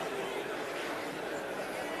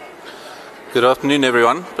Good afternoon,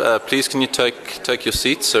 everyone. Please can you take your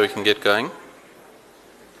seats so we can get going.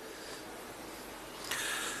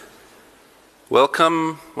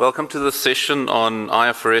 Welcome to the session on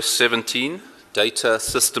IFRS 17, Data,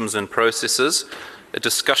 Systems and Processes, a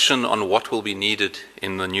discussion on what will be needed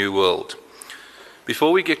in the new world.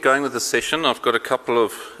 Before we get going with the session, I've got a couple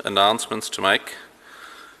of announcements to make.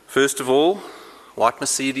 First of all, white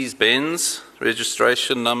Mercedes-Benz,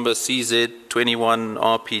 registration number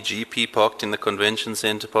CZ21RPGP, parked in the convention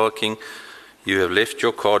center parking. You have left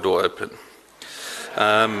your car door open.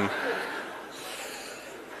 The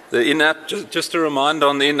in-app, just a reminder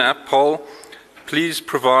on the in-app poll, please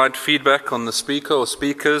provide feedback on the speaker or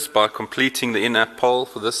speakers by completing the in-app poll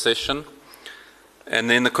for this session. And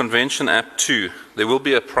then the convention app too. There will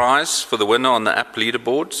be a prize for the winner on the app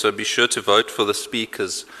leaderboard, so be sure to vote for the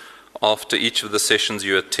speakers after each of the sessions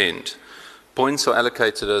you attend. Points are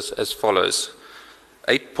allocated as follows: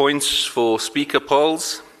 8 points for speaker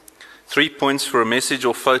polls, 3 points for a message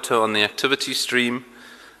or photo on the activity stream.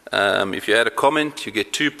 If you add a comment, you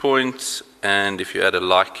get 2 points, and if you add a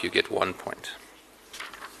like, you get 1 point.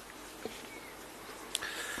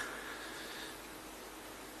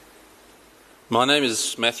 My name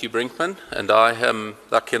is Matthew Brinkman, and I am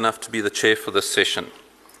lucky enough to be the chair for this session.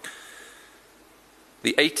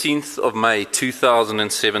 The 18th of May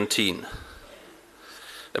 2017.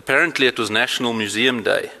 Apparently it was National Museum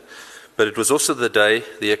Day, but it was also the day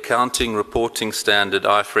the accounting reporting standard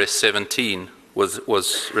IFRS 17 was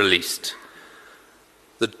released.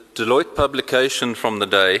 The Deloitte publication from the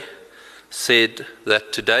day said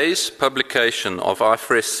that today's publication of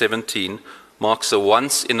IFRS 17 marks a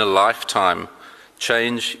once-in-a-lifetime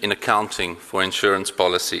change in accounting for insurance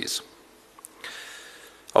policies.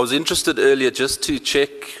 I was interested earlier just to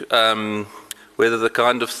check whether the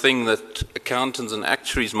kind of thing that accountants and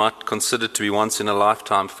actuaries might consider to be once in a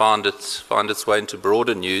lifetime found its way into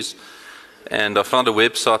broader news, and I found a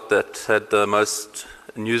website that had the most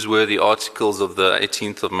newsworthy articles of the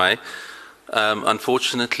 18th of May.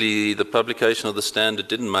 Unfortunately, the publication of the standard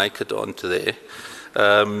didn't make it onto there,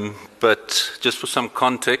 but just for some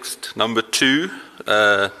context, number 2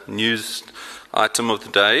 news item of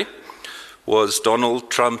the day was Donald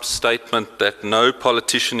Trump's statement that no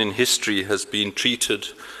politician in history has been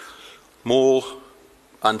treated more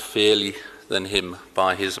unfairly than him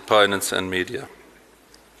by his opponents and media.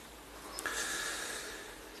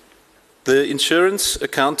 The insurance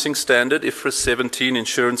accounting standard, IFRS 17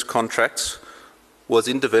 insurance contracts, was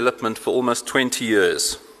in development for almost 20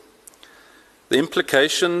 years. The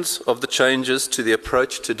implications of the changes to the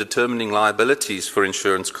approach to determining liabilities for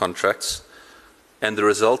insurance contracts and the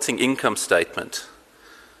resulting income statement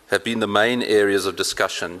have been the main areas of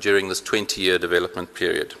discussion during this 20-year development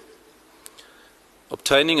period.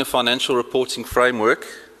 Obtaining a financial reporting framework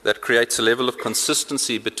that creates a level of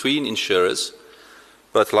consistency between insurers,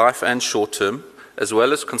 both life and short-term, as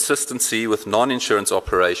well as consistency with non-insurance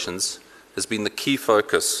operations, has been the key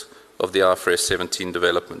focus of the IFRS 17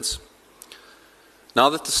 developments.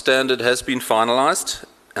 Now that the standard has been finalized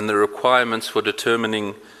and the requirements for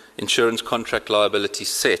determining insurance contract liability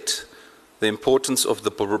set, the importance of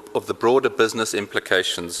the broader business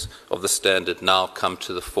implications of the standard now come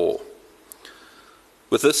to the fore.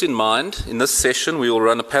 With this in mind, in this session we will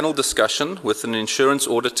run a panel discussion with an insurance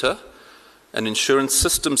auditor, an insurance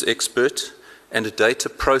systems expert, and a data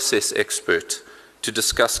process expert to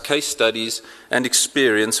discuss case studies and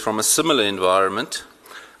experience from a similar environment,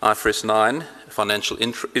 IFRS 9, financial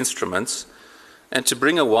instruments, and to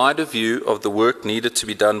bring a wider view of the work needed to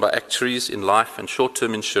be done by actuaries in life and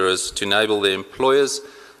short-term insurers to enable their employers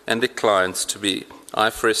and their clients to be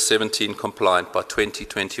IFRS 17 compliant by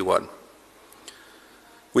 2021.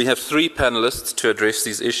 We have 3 panelists to address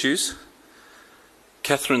these issues.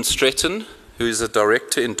 Catherine Stretton, who is a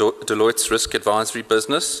director in Deloitte's risk advisory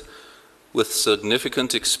business with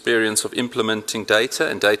significant experience of implementing data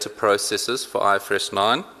and data processes for IFRS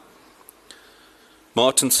 9.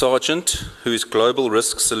 Martin Sarjeant, who is Global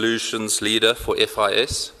Risk Solutions Leader for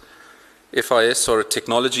FIS. FIS are a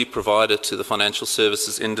technology provider to the financial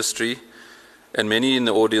services industry, and many in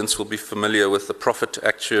the audience will be familiar with the profit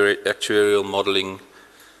actuarial modeling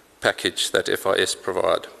package that FIS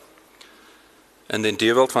provide. And then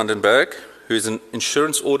Dewald van-den-Berg, who is an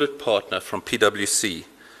insurance audit partner from PwC,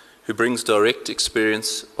 who brings direct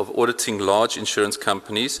experience of auditing large insurance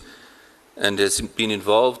companies and has been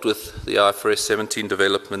involved with the IFRS 17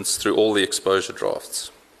 developments through all the exposure drafts.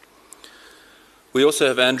 We also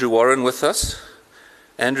have Andrew Warren with us.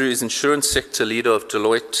 Andrew is Insurance Sector Leader of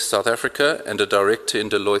Deloitte South Africa and a Director in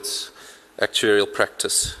Deloitte's actuarial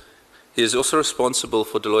practice. He is also responsible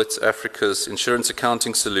for Deloitte Africa's insurance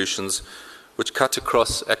accounting solutions, which cut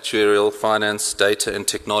across actuarial, finance, data and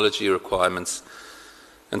technology requirements,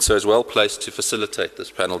 and so is well placed to facilitate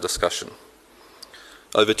this panel discussion.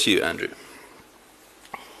 Over to you, Andrew.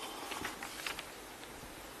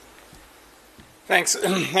 Thanks,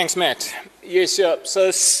 thanks, Matt. Yes, so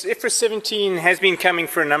IFRS 17 has been coming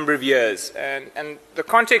for a number of years, and the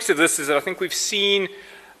context of this is that I think we've seen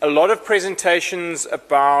a lot of presentations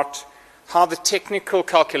about how the technical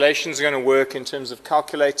calculations are going to work in terms of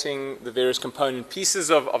calculating the various component pieces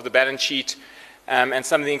of the balance sheet and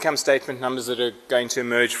some of the income statement numbers that are going to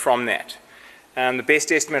emerge from that. The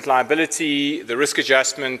best estimate liability, the risk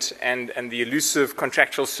adjustment, and the elusive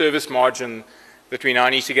contractual service margin that we now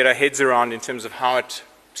need to get our heads around in terms of how it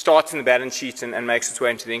starts in the balance sheet and makes its way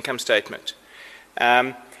into the income statement.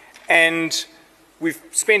 And we've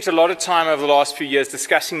spent a lot of time over the last few years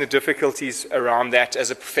discussing the difficulties around that as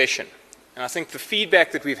a profession. And I think the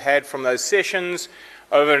feedback that we've had from those sessions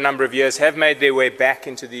over a number of years have made their way back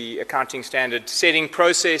into the accounting standard setting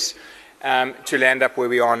process to land up where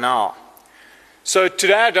we are now. So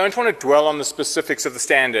today I don't want to dwell on the specifics of the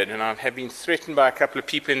standard, and I have been threatened by a couple of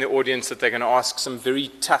people in the audience that they're going to ask some very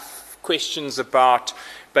tough questions about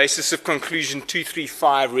basis of conclusion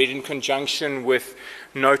 235 read in conjunction with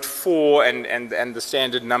note 4 and the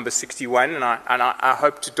standard number 61, and I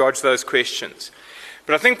hope to dodge those questions.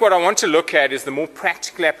 But I think what I want to look at is the more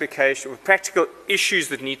practical application, practical issues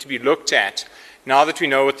that need to be looked at now that we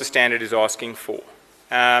know what the standard is asking for.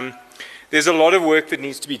 There's a lot of work that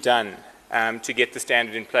needs to be done to get the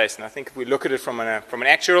standard in place. And I think if we look at it from an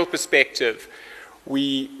actuarial perspective,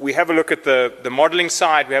 we have a look at the modeling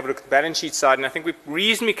side, we have a look at the balance sheet side, and I think we're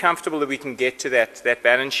reasonably comfortable that we can get to that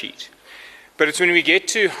balance sheet. But it's when we get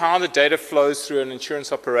to how the data flows through an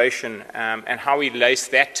insurance operation and how we lace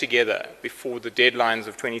that together before the deadlines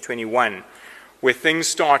of 2021, where things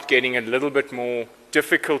start getting a little bit more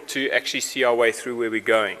difficult to actually see our way through where we're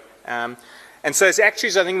going. And so as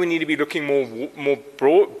actuaries, I think we need to be looking more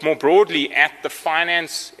broadly at the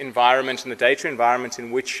finance environment and the data environment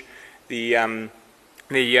in which the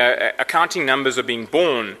accounting numbers are being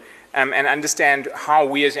born and understand how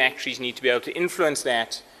we as actuaries need to be able to influence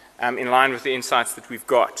that in line with the insights that we've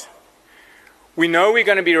got. We know we're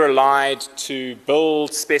going to be relied to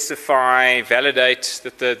build, specify, validate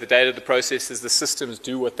that the data, the processes, the systems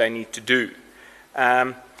do what they need to do.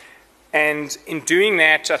 And in doing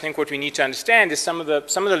that, I think what we need to understand is some of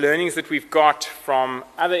the learnings that we've got from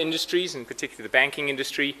other industries, in particular the banking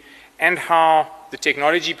industry, and how the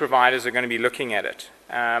technology providers are going to be looking at it.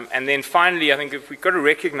 And then finally, I think if we've got to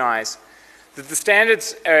recognize that the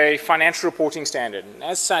standard's a financial reporting standard, and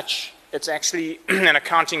as such, it's actually an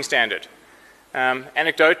accounting standard.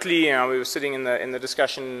 Anecdotally, we were sitting in the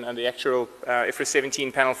discussion on the actual IFRS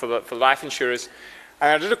 17 panel for life insurers,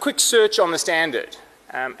 and I did a quick search on the standard.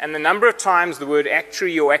 And the number of times the word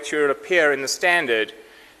actuary or actuarial appear in the standard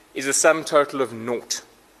is a sum total of 0.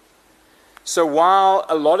 So while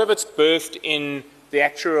a lot of it's birthed in the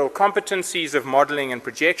actuarial competencies of modeling and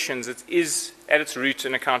projections, it is at its root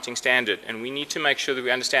an accounting standard, and we need to make sure that we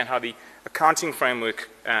understand how the accounting framework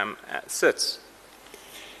sits.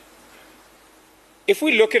 If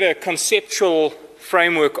we look at a conceptual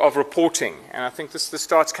framework of reporting, and I think this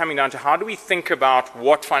starts coming down to how do we think about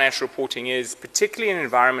what financial reporting is, particularly in an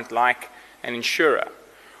environment like an insurer.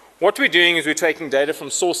 What we're doing is we're taking data from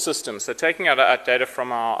source systems, so taking our data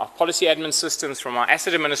from our policy admin systems, from our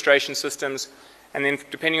asset administration systems, and then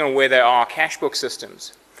depending on where they are, cash book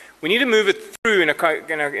systems. We need to move it through in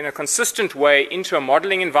a consistent way into a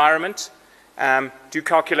modeling environment, do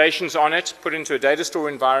calculations on it, put it into a data store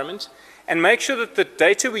environment, and make sure that the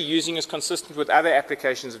data we're using is consistent with other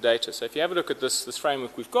applications of data. So if you have a look at this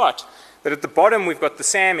framework we've got, that at the bottom we've got the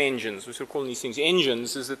SAM engines, we're sort of calling these things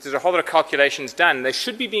engines, is that there's a whole lot of calculations done. They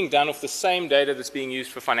should be being done off the same data that's being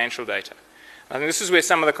used for financial data. I think this is where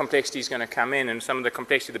some of the complexity is going to come in, and some of the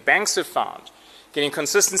complexity the banks have found, getting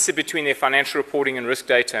consistency between their financial reporting and risk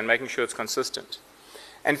data and making sure it's consistent,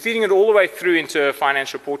 and feeding it all the way through into a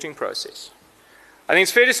financial reporting process. I think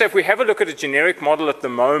it's fair to say if we have a look at a generic model at the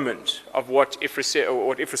moment of what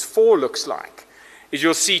IFRS 4 looks like, is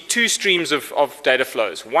you'll see two streams of data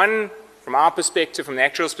flows. One, from our perspective, from the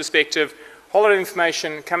actuals perspective, a whole lot of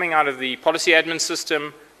information coming out of the policy admin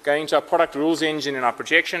system, going to our product rules engine and our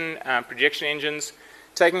projection engines,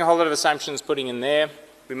 taking a whole lot of assumptions, putting in there.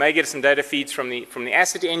 We may get some data feeds from the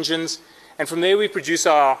asset engines, and from there we produce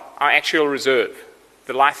our actual reserve,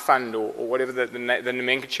 the life fund or whatever the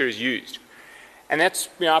nomenclature is used. And that's,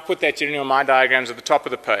 I put that generally on my diagrams at the top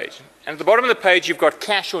of the page. And at the bottom of the page, you've got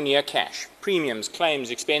cash or near cash, premiums,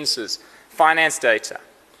 claims, expenses, finance data.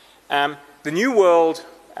 The new world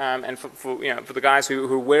and for the guys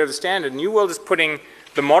who are aware of the standard, New World is putting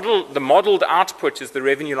the modeled output is the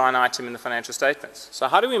revenue line item in the financial statements. So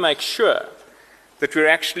how do we make sure that we're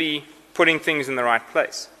actually putting things in the right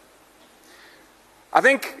place? I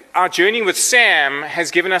think our journey with SAM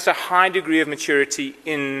has given us a high degree of maturity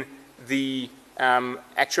in the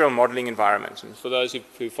actuarial modeling environment. And for those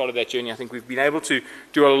who followed that journey, I think we've been able to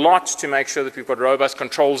do a lot to make sure that we've got robust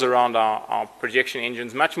controls around our projection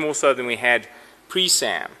engines, much more so than we had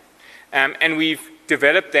pre-SAM. And we've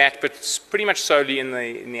developed that, but pretty much solely in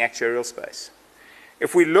the actuarial space.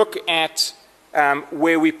 If we look at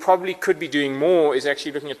where we probably could be doing more is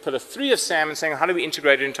actually looking at pillar 3 of SAM and saying, how do we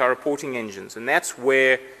integrate it into our reporting engines? And that's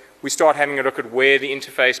where we start having a look at where the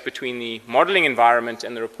interface between the modeling environment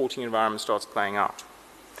and the reporting environment starts playing out.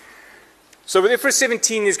 So with IFRS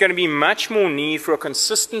 17, there's going to be much more need for a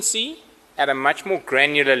consistency at a much more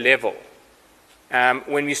granular level.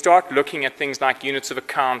 When we start looking at things like units of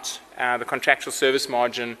account, the contractual service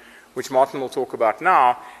margin, which Martin will talk about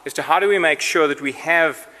now, as to how do we make sure that we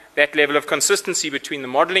have that level of consistency between the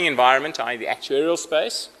modeling environment, i.e. the actuarial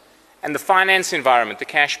space, and the finance environment, the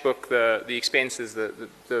cash book, the expenses,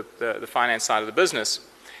 the finance side of the business,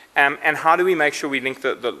 and how do we make sure we link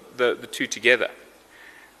the two together?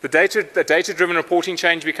 The data-driven reporting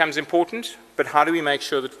change becomes important, but how do we make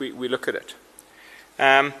sure that we look at it?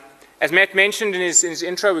 As Matt mentioned in his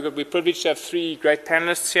intro, we're privileged to have 3 great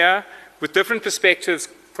panelists here with different perspectives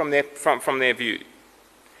from their view.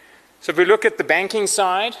 So if we look at the banking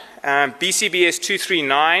side, BCBS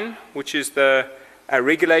 239, which is the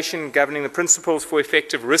regulation governing the principles for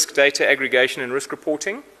effective risk data aggregation and risk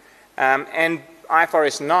reporting, and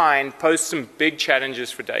IFRS 9 pose some big challenges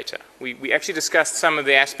for data. We actually discussed some of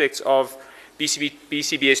the aspects of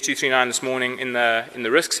BCBS 239 this morning in the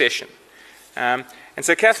risk session. And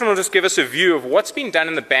so Catherine will just give us a view of what's been done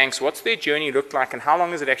in the banks, what's their journey looked like, and how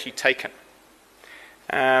long has it actually taken.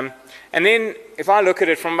 And then if I look at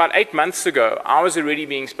it from about 8 months ago, I was already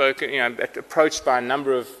being approached by a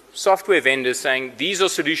number of software vendors saying, these are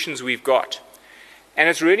solutions we've got. And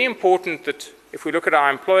it's really important that if we look at our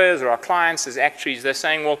employers or our clients as actuaries, they're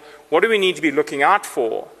saying, well, what do we need to be looking out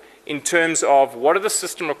for in terms of what are the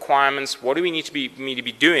system requirements, what do we need to be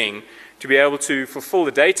doing to be able to fulfill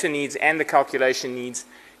the data needs and the calculation needs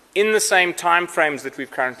in the same time frames that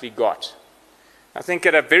we've currently got. I think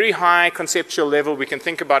at a very high conceptual level, we can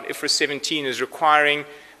think about IFRS 17 as requiring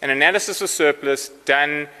an analysis of surplus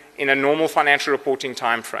done in a normal financial reporting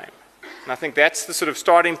time frame. And I think that's the sort of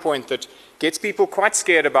starting point that gets people quite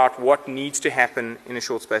scared about what needs to happen in a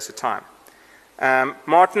short space of time.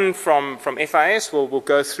 Martin from FIS will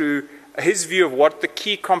go through his view of what the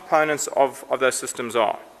key components of those systems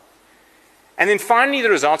are. And then finally, the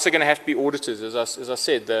results are going to have to be audited. As I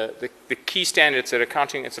said, the key standards that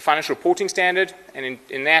accounting, it's a financial reporting standard, and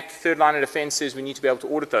in that, third line of defense says we need to be able to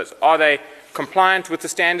audit those. Are they compliant with the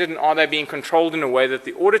standard, and are they being controlled in a way that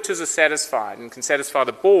the auditors are satisfied and can satisfy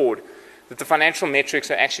the board that the financial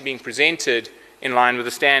metrics are actually being presented in line with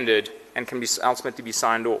the standard and can ultimately be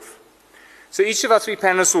signed off? So each of our 3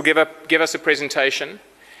 panelists will give us a presentation.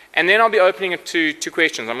 And then I'll be opening it to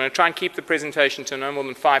questions. I'm going to try and keep the presentation to no more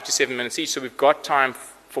than 5 to 7 minutes each, so we've got time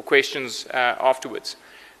for questions afterwards.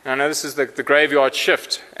 And I know this is the graveyard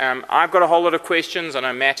shift. I've got a whole lot of questions, I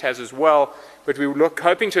know Matt has as well, but we were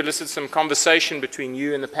hoping to elicit some conversation between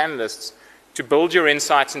you and the panelists to build your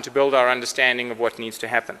insights and to build our understanding of what needs to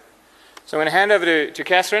happen. So I'm going to hand over to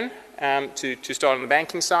Catherine to start on the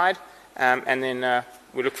banking side, and then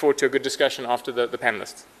we look forward to a good discussion after the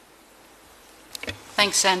panelists.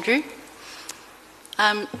 Thanks, Andrew.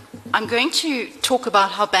 I'm going to talk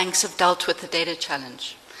about how banks have dealt with the data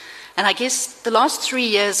challenge. And I guess the last 3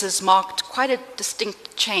 years has marked quite a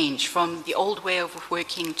distinct change from the old way of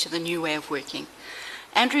working to the new way of working.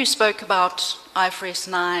 Andrew spoke about IFRS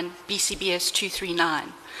 9, BCBS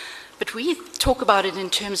 239, but we talk about it in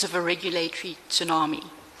terms of a regulatory tsunami.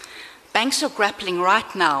 Banks are grappling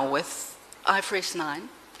right now with IFRS 9,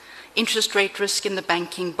 interest rate risk in the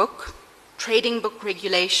banking book, trading book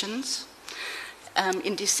regulations.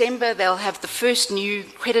 In December, they'll have the first new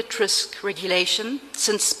credit risk regulation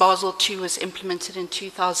since Basel II was implemented in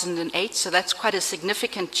 2008, so that's quite a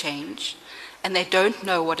significant change, and they don't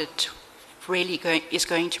know what it really is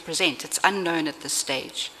going to present. It's unknown at this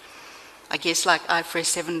stage. I guess like IFRS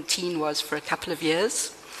 17 was for a couple of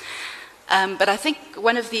years. But I think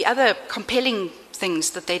one of the other compelling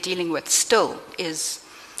things that they're dealing with still is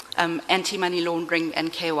anti-money laundering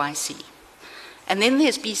and KYC. And then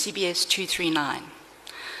there's BCBS 239.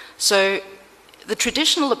 So the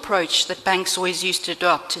traditional approach that banks always used to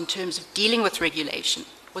adopt in terms of dealing with regulation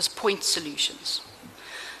was point solutions.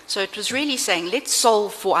 So it was really saying, let's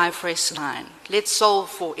solve for IFRS 9. Let's solve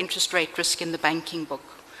for interest rate risk in the banking book.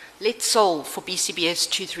 Let's solve for BCBS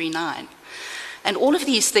 239. And all of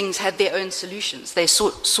these things had their own solutions. They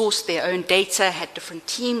sourced their own data, had different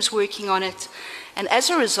teams working on it. And as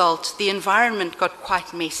a result, the environment got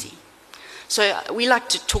quite messy. So we like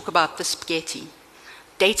to talk about the spaghetti.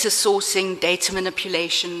 Data sourcing, data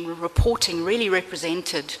manipulation, reporting really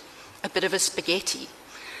represented a bit of a spaghetti.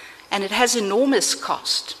 And it has enormous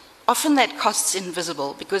cost. Often that cost's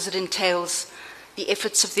invisible because it entails the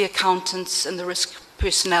efforts of the accountants and the risk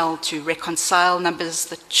personnel to reconcile numbers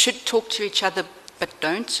that should talk to each other but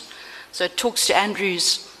don't. So it talks to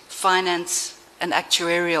Andrew's finance and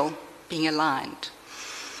actuarial being aligned.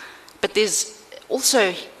 But there's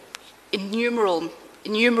also innumerable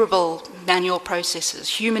manual processes,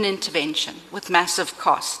 human intervention with massive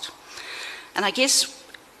cost. And I guess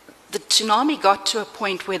the tsunami got to a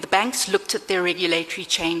point where the banks looked at their regulatory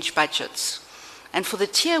change budgets. And for the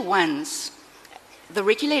tier ones, the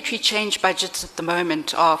regulatory change budgets at the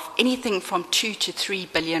moment are anything from 2 to 3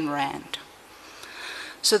 billion rand.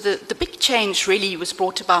 So the big change really was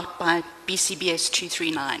brought about by BCBS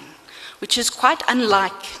 239, which is quite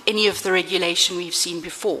unlike any of the regulation we've seen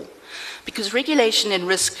before. Because regulation and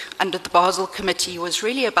risk under the Basel Committee was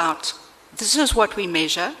really about, this is what we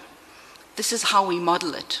measure, this is how we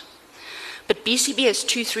model it. But BCBS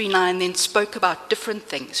 239 then spoke about different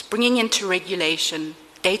things, bringing into regulation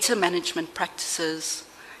data management practices,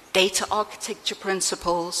 data architecture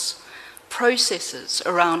principles, processes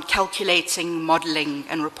around calculating, modeling,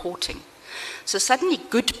 and reporting. So suddenly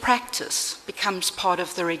good practice becomes part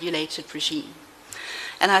of the regulated regime.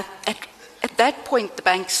 And at that point, the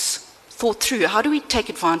banks thought through, how do we take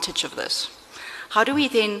advantage of this? How do we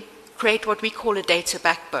then create what we call a data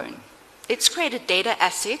backbone? Let's create a data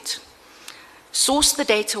asset, source the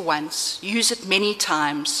data once, use it many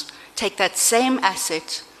times, take that same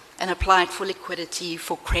asset and apply it for liquidity,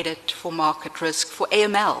 for credit, for market risk, for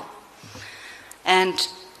AML. And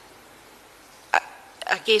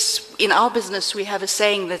I guess in our business we have a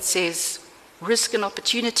saying that says risk and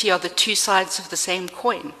opportunity are the two sides of the same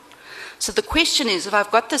coin. So the question is, if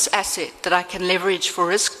I've got this asset that I can leverage for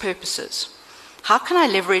risk purposes, how can I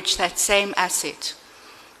leverage that same asset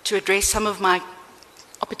to address some of my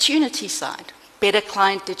opportunity side? Better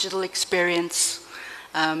client digital experience,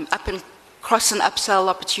 up and cross and upsell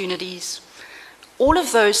opportunities. All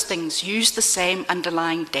of those things use the same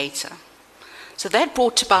underlying data. So that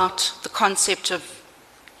brought about the concept of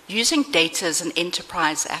using data as an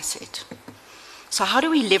enterprise asset. So how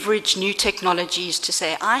do we leverage new technologies to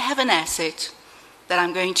say, I have an asset that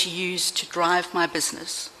I'm going to use to drive my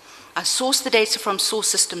business. I source the data from source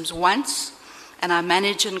systems once, and I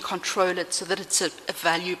manage and control it so that it's a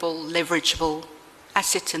valuable, leverageable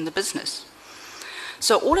asset in the business.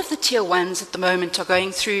 So all of the tier ones at the moment are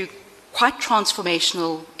going through quite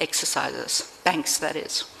transformational exercises, banks that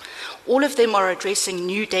is. All of them are addressing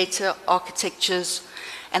new data architectures,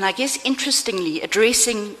 and I guess interestingly,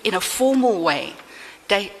 addressing in a formal way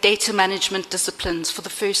data management disciplines for the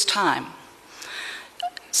first time.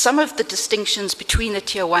 Some of the distinctions between the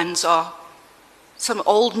tier ones are some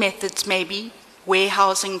old methods maybe,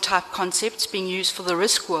 warehousing type concepts being used for the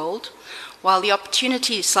risk world, while the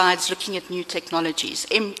opportunity side's looking at new technologies,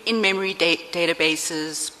 in-memory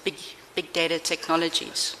databases, big data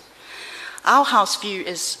technologies. Our house view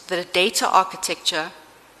is that a data architecture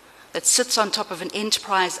that sits on top of an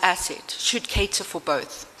enterprise asset should cater for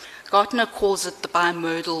both. Gartner calls it the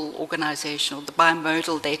bimodal organization, or the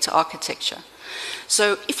bimodal data architecture.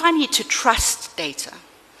 So if I need to trust data,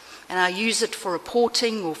 and I use it for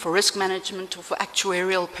reporting or for risk management or for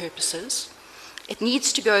actuarial purposes, it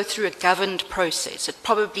needs to go through a governed process. It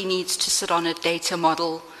probably needs to sit on a data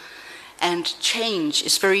model, and change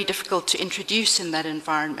is very difficult to introduce in that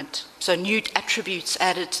environment. So new attributes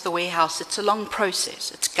added to the warehouse, it's a long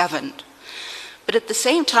process, it's governed. But at the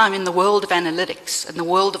same time, in the world of analytics and the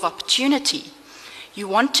world of opportunity, you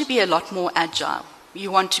want to be a lot more agile.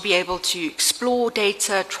 You want to be able to explore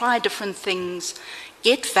data, try different things,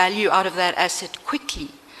 get value out of that asset quickly,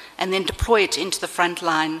 and then deploy it into the front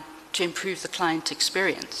line to improve the client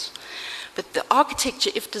experience. But the architecture,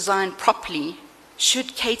 if designed properly,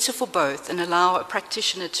 should cater for both and allow a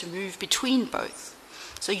practitioner to move between both.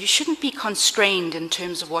 So you shouldn't be constrained in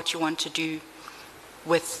terms of what you want to do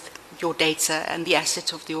with your data and the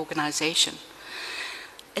asset of the organization.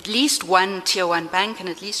 At least one tier one bank and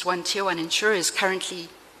at least one tier one insurer is currently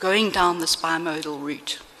going down this bimodal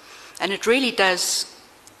route. And it really does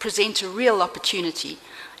present a real opportunity.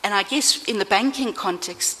 And I guess in the banking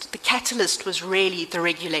context, the catalyst was really the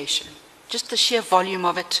regulation, just the sheer volume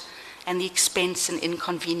of it and the expense and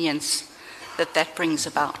inconvenience that that brings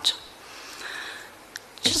about.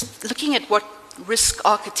 Just looking at what risk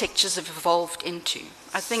architectures have evolved into,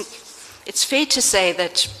 I think it's fair to say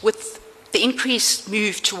that with the increased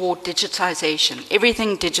move toward digitization,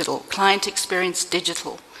 everything digital, client experience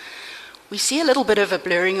digital, we see a little bit of a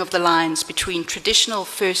blurring of the lines between traditional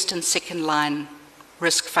first and second line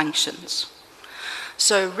risk functions.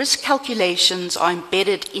 So risk calculations are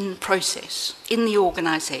embedded in process, in the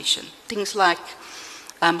organization. Things like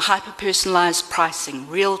hyper-personalized pricing,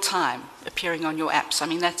 real time, appearing on your apps. I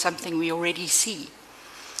mean, that's something we already see.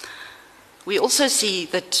 We also see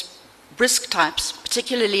that risk types,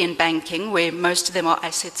 particularly in banking, where most of them are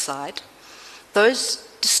asset side, those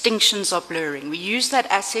distinctions are blurring. We use that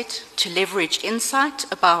asset to leverage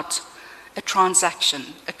insight about a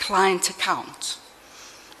transaction, a client account,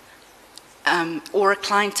 or a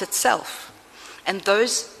client itself. And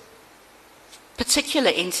those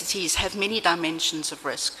particular entities have many dimensions of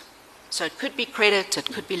risk. So it could be credit,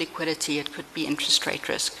 it could be liquidity, it could be interest rate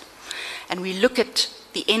risk. And we look at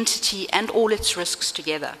the entity and all its risks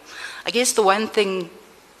together. I guess the one thing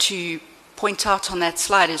to point out on that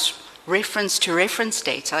slide is reference to reference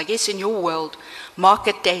data. I guess in your world,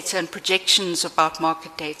 market data and projections about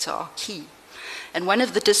market data are key. And one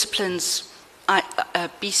of the disciplines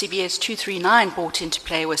BCBS 239 brought into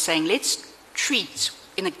play was saying, let's treat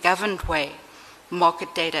in a governed way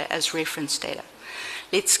market data as reference data.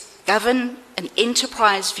 Let's govern an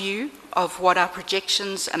enterprise view of what our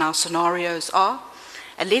projections and our scenarios are,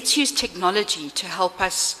 and let's use technology to help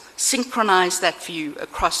us synchronize that view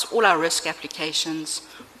across all our risk applications,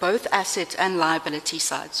 both asset and liability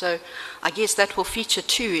side. So I guess that will feature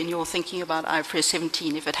too in your thinking about IFRS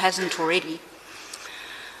 17, if it hasn't already.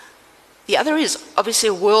 The other is obviously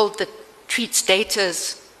a world that treats data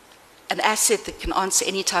as an asset that can answer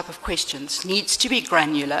any type of questions, needs to be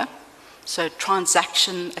granular, so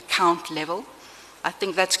transaction account level. I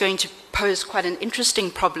think that's going to pose quite an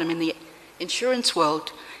interesting problem in the insurance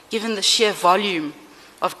world, given the sheer volume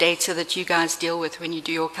of data that you guys deal with when you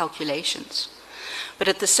do your calculations. But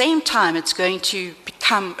at the same time, it's going to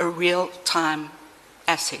become a real-time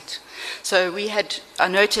asset. So I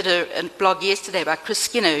noted a blog yesterday by Chris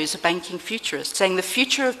Skinner, who's a banking futurist, saying the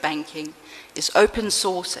future of banking is open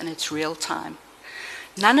source and it's real time.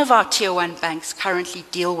 None of our tier one banks currently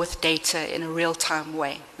deal with data in a real time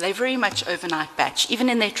way. They're very much overnight batch, even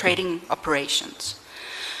in their trading operations.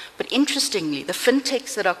 But interestingly, the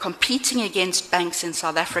fintechs that are competing against banks in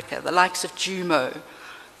South Africa, the likes of Jumo,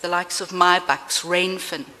 the likes of MyBucks,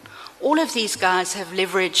 Rainfin, all of these guys have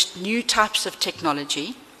leveraged new types of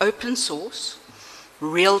technology, open source,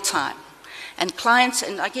 real time. And clients,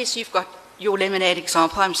 and I guess you've got your Lemonade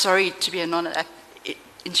example. I'm sorry to be a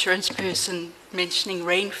non-insurance person mentioning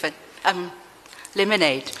Rainfin,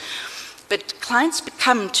 Lemonade. But clients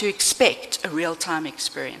become to expect a real-time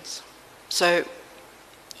experience. So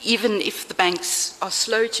even if the banks are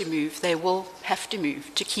slow to move, they will have to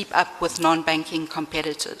move to keep up with non-banking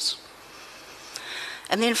competitors.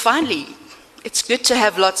 And then finally, it's good to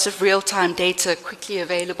have lots of real-time data quickly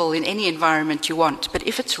available in any environment you want, but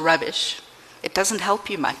if it's rubbish, it doesn't help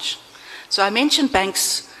you much. So I mentioned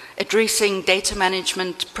banks addressing data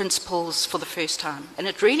management principles for the first time. And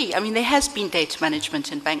it really, there has been data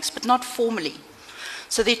management in banks, but not formally.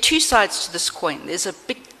 So there are two sides to this coin. There's a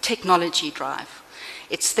big technology drive.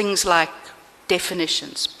 It's things like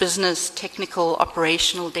definitions, business, technical,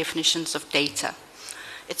 operational definitions of data.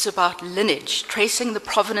 It's about lineage, tracing the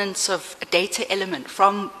provenance of a data element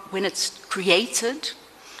from when it's created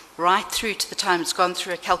right through to the time it's gone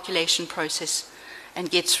through a calculation process and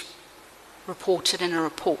gets reported in a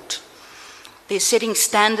report. They're setting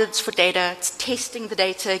standards for data, it's testing the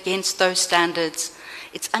data against those standards,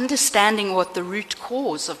 it's understanding what the root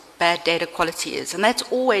cause of bad data quality is, and that's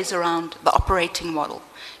always around the operating model.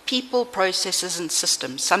 People, processes, and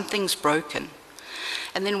systems, something's broken.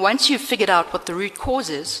 And then once you've figured out what the root cause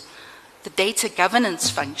is, the data governance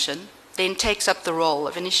function then takes up the role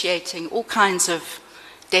of initiating all kinds of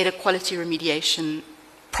data quality remediation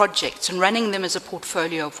projects and running them as a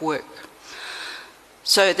portfolio of work.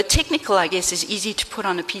 So the technical, I guess, is easy to put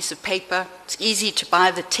on a piece of paper. It's easy to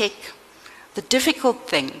buy the tech. The difficult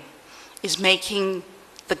thing is making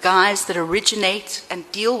the guys that originate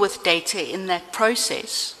and deal with data in that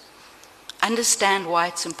process understand why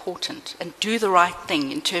it's important and do the right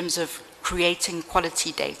thing in terms of creating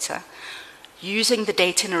quality data, using the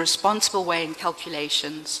data in a responsible way in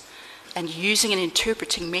calculations, and using and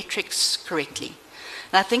interpreting metrics correctly.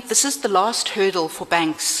 And I think this is the last hurdle for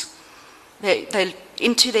banks. They're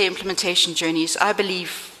into their implementation journeys. I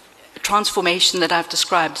believe a transformation that I've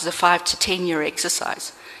described is a 5 to 10 year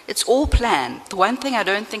exercise. It's all planned. The one thing I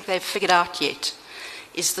don't think they've figured out yet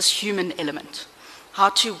is this human element. How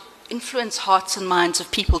to influence hearts and minds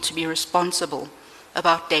of people to be responsible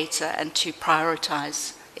about data and to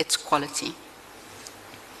prioritize its quality.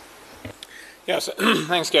 Yeah, so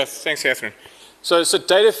thanks, Catherine. So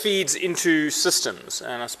data feeds into systems,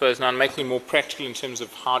 and I suppose now making it more practical in terms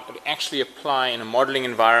of how to actually apply in a modeling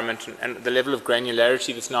environment and the level of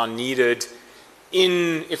granularity that's now needed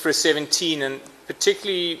in IFRS 17, and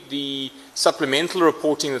particularly the supplemental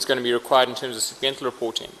reporting that's going to be required in terms of segmental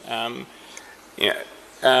reporting.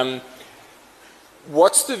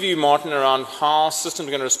 What's the view, Martin, around how systems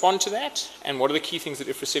are going to respond to that, and what are the key things that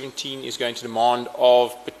IFRS 17 is going to demand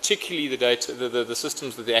of particularly the data, the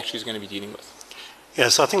systems that the actuary is going to be dealing with? Yeah,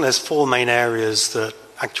 so I think there's four main areas that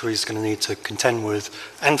actuaries are going to need to contend with,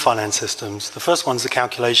 and finance systems. The first one is the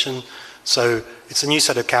calculation. So it's a new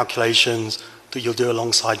set of calculations that you'll do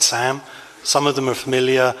alongside SAM. Some of them are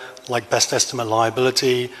familiar, like best estimate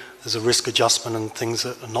liability. There's a risk adjustment and things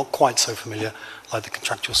that are not quite so familiar, like the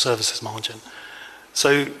contractual services margin.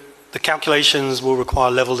 So the calculations will require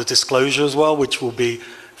level of disclosure as well, which will be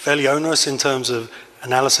fairly onerous in terms of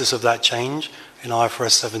analysis of that change in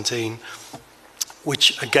IFRS 17,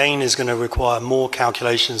 which again is going to require more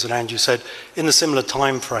calculations, and Andrew said, in a similar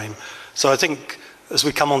time frame. So I think as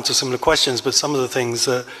we come on to similar questions, but some of the things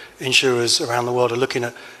that insurers around the world are looking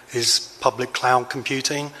at is public cloud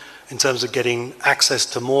computing in terms of getting access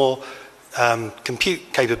to more compute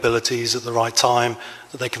capabilities at the right time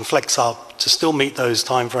that they can flex up to still meet those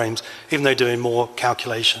timeframes, even though doing more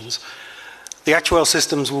calculations. The actuarial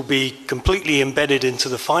systems will be completely embedded into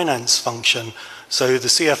the finance function, so the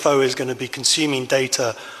CFO is going to be consuming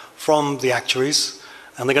data from the actuaries,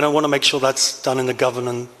 and they're going to want to make sure that's done in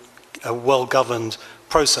a well-governed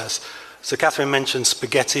process. So Catherine mentioned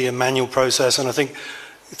spaghetti and manual process, and I think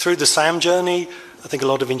through the SAM journey, I think a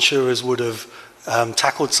lot of insurers would have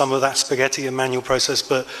tackled some of that spaghetti and manual process,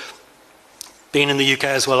 but being in the UK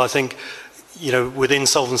as well, I think, within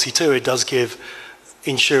Solvency II, it does give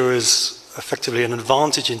insurers effectively an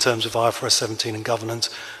advantage in terms of IFRS 17 and governance,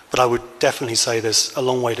 but I would definitely say there's a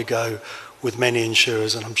long way to go with many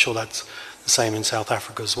insurers, and I'm sure that's the same in South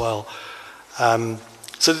Africa as well.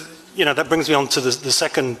 So that brings me on to the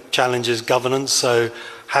second challenge is governance. So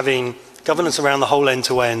having governance around the whole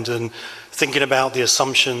end-to-end and thinking about the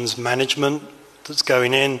assumptions management that's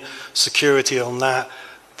going in, security on that,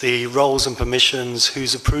 the roles and permissions,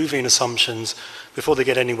 who's approving assumptions before they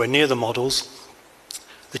get anywhere near the models,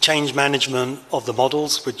 the change management of the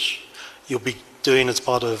models, which you'll be doing as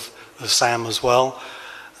part of SAM as well,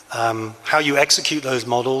 how you execute those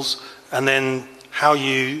models, and then how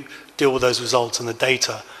you deal with those results and the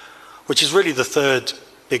data, which is really the third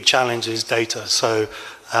big challenge is data. So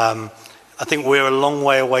I think we're a long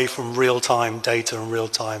way away from real-time data and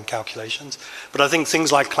real-time calculations. But I think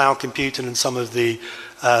things like cloud computing and some of the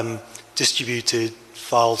distributed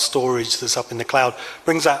file storage that's up in the cloud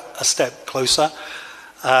brings that a step closer.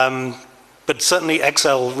 But certainly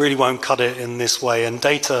Excel really won't cut it in this way. And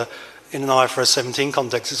data in an IFRS 17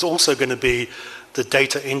 context is also going to be the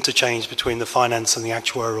data interchange between the finance and the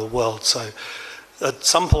actuarial world. So at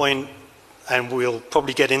some point, and we'll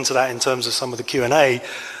probably get into that in terms of some of the Q&A,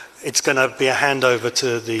 it's going to be a handover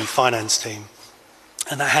to the finance team.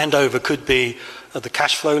 And that handover could be at the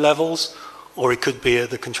cash flow levels, or it could be at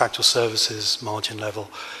the contractual services margin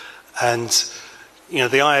level. And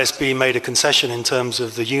the ISB made a concession in terms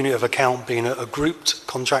of the unit of account being at a grouped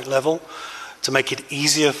contract level to make it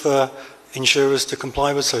easier for insurers to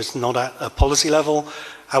comply with, so it's not at a policy level.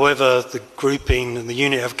 However, the grouping and the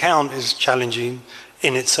unit of account is challenging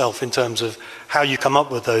in itself in terms of how you come up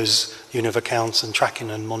with those unit of accounts and tracking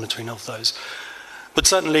and monitoring of those. But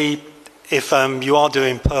certainly, if you are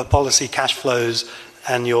doing per policy cash flows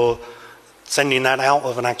and you're sending that out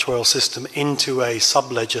of an actuarial system into a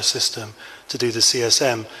sub-ledger system to do the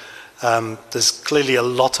CSM, there's clearly a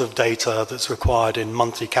lot of data that's required in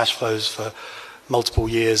monthly cash flows for multiple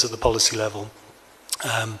years at the policy level,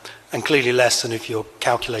 and clearly less than if you're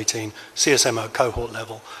calculating CSM at a cohort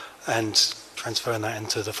level and transferring that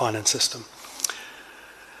into the finance system.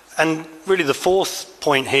 And really the fourth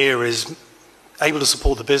point here is able to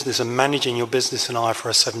support the business and managing your business in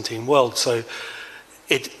IFRS 17 world. So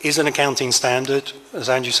it is an accounting standard. As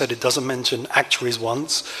Andrew said, it doesn't mention actuaries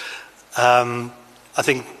once. I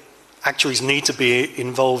think actuaries need to be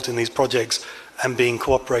involved in these projects and being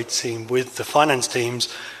cooperating with the finance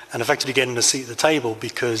teams and effectively getting a seat at the table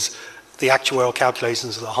because the actuarial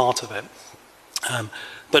calculations are the heart of it.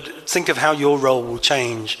 But think of how your role will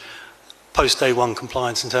change post-day one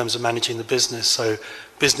compliance in terms of managing the business. So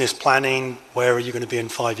business planning, where are you going to be in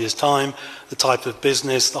 5 years' time, the type of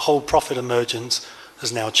business, the whole profit emergence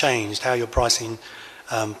has now changed, how you're pricing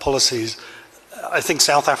policies. I think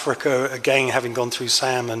South Africa, again, having gone through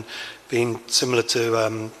SAM and being similar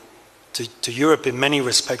to Europe in many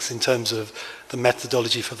respects in terms of the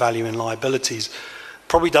methodology for valuing liabilities,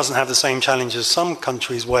 probably doesn't have the same challenge as some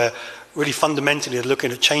countries where really fundamentally they're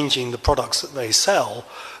looking at changing the products that they sell,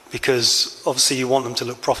 because obviously you want them to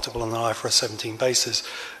look profitable on an IFRS 17 basis.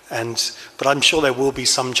 But I'm sure there will be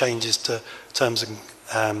some changes to terms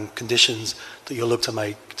and conditions that you'll look to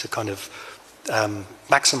make to kind of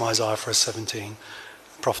maximize IFRS 17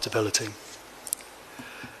 profitability.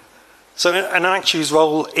 So an actuary's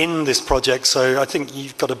role in this project, so I think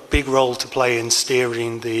you've got a big role to play in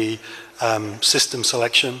steering the system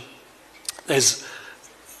selection. There's,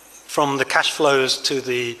 from the cash flows to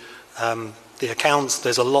the accounts,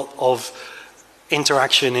 there's a lot of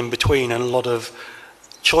interaction in between and a lot of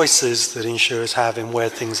choices that insurers have in where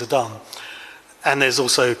things are done. And there's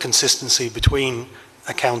also consistency between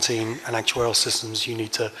accounting and actuarial systems you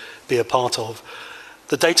need to be a part of.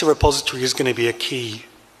 The data repository is going to be a key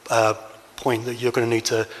point that you're going to need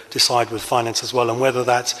to decide with finance as well, and whether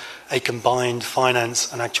that's a combined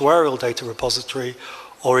finance and actuarial data repository,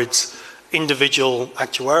 or it's individual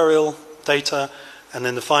actuarial data, and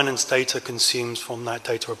then the finance data consumes from that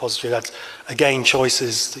data repository. That's, again,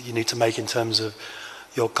 choices that you need to make in terms of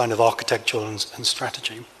your kind of architecture and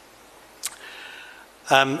strategy.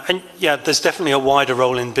 And yeah, there's definitely a wider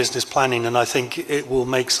role in business planning, and I think it will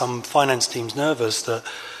make some finance teams nervous that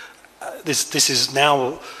this is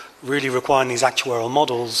now really requiring these actuarial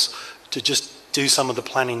models to just do some of the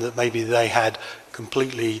planning that maybe they had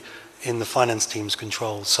completely in the finance team's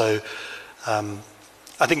control. So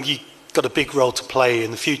I think you've got a big role to play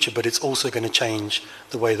in the future, but it's also going to change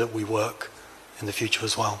the way that we work in the future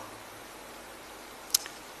as well.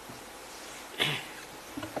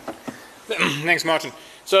 Thanks, Martin.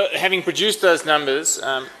 So having produced those numbers,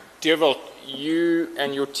 Dewald, you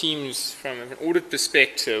and your teams from an audit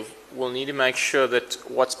perspective will need to make sure that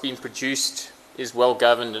what's been produced is well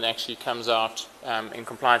governed and actually comes out in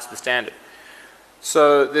compliance with the standard.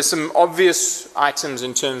 So there's some obvious items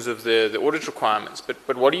in terms of the audit requirements, but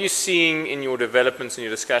what are you seeing in your developments and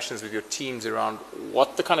your discussions with your teams around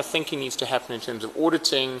what the kind of thinking needs to happen in terms of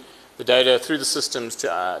auditing the data through the systems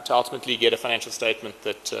to ultimately get a financial statement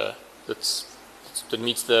that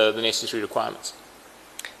meets the necessary requirements?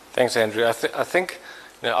 Thanks, Andrew. I think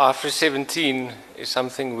IFRS 17 is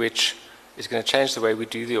something which is going to change the way we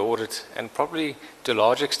do the audit, and probably to a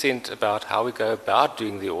large extent about how we go about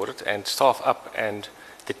doing the audit, and staff up and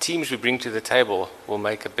the teams we bring to the table will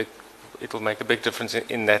make a big difference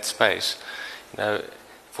in that space.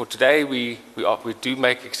 For today we do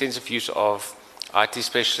make extensive use of IT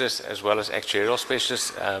specialists as well as actuarial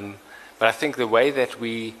specialists, but I think the way that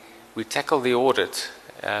we tackle the audit,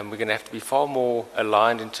 we're going to have to be far more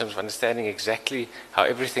aligned in terms of understanding exactly how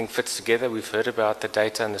everything fits together. We've heard about the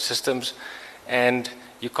data and the systems, and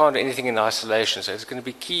you can't do anything in isolation. So it's going to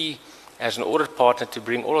be key as an audit partner to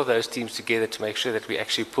bring all of those teams together to make sure that we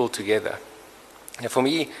actually pull together. And for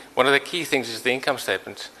me, one of the key things is the income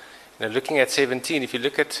statement. Looking at 17, if you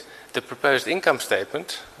look at the proposed income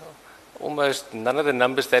statement, almost none of the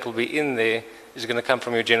numbers that will be in there is going to come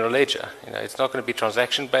from your general ledger. It's not going to be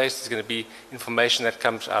transaction based. It's going to be information that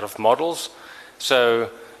comes out of models. So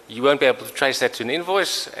you won't be able to trace that to an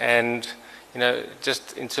invoice. And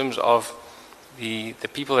just in terms of the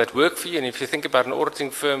people that work for you, and if you think about an auditing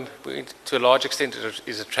firm, to a large extent it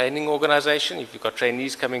is a training organization. If you've got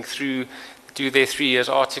trainees coming through, do their 3 years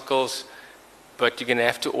articles, but you're going to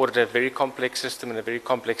have to audit a very complex system and a very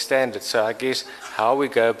complex standard. So I guess how we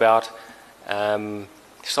go about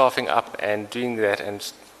staffing up and doing that,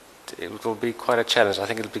 and it will be quite a challenge. I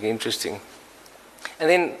think it'll be interesting.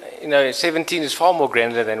 And then, 17 is far more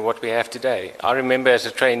granular than what we have today. I remember as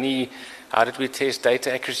a trainee, how did we test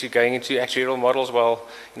data accuracy going into actuarial models? Well,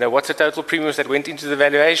 what's the total premiums that went into the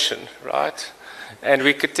valuation, right? And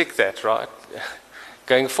we could tick that, right?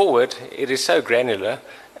 Going forward, it is so granular,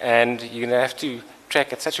 and you're going to have to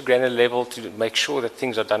track at such a granular level to make sure that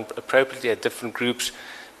things are done appropriately at different groups,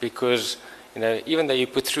 because even though you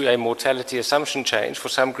put through a mortality assumption change, for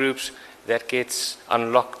some groups that gets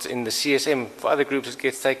unlocked in the CSM, for other groups it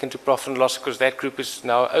gets taken to profit and loss because that group is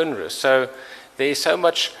now onerous. So there is so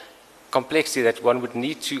much complexity that one would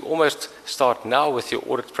need to almost start now with your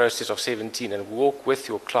audit process of 17 and walk with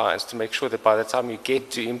your clients to make sure that by the time you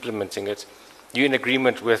get to implementing it, you're in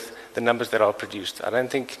agreement with the numbers that are produced. I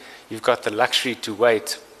don't think you've got the luxury to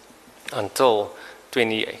wait until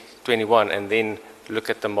 2021 and then look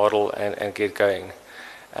at the model and get going.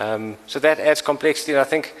 So that adds complexity, and I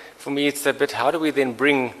think for me it's a bit, how do we then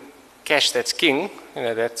bring cash that's king,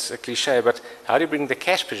 that's a cliche, but how do you bring the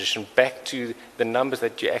cash position back to the numbers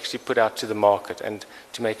that you actually put out to the market, and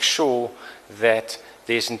to make sure that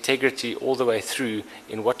there's integrity all the way through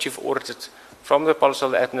in what you've audited from the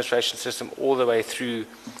policyholder administration system all the way through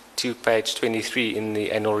to page 23 in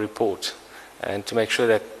the annual report, and to make sure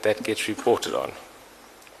that that gets reported on.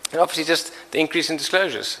 And obviously just the increase in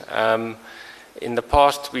disclosures. In the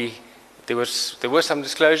past there was some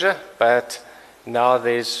disclosure, but now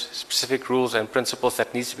there's specific rules and principles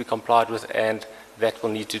that needs to be complied with, and that will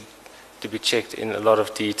need to be checked in a lot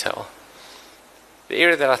of detail. The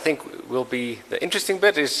area that I think will be the interesting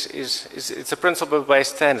bit is it's a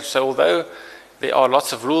principle-based standard. So although there are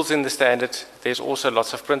lots of rules in the standard, there's also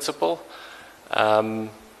lots of principle. And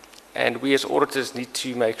we as auditors need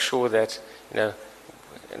to make sure that, and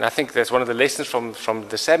I think that's one of the lessons from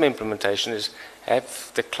the SAM implementation, is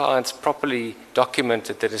have the clients properly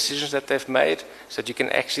documented the decisions that they've made, so that you can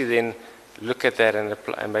actually then look at that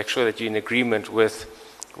and make sure that you're in agreement with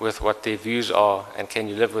what their views are, and can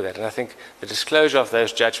you live with that. And I think the disclosure of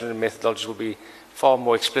those judgment and methodologies will be far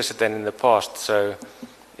more explicit than in the past. So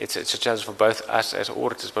it's a challenge for both us as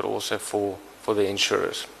auditors, but also for the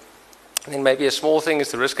insurers. And then maybe a small thing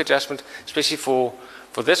is the risk adjustment, especially for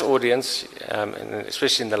this audience, and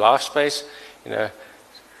especially in the life space. You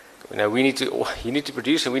need to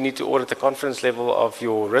produce, and we need to audit the confidence level of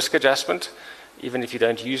your risk adjustment, even if you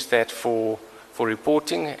don't use that for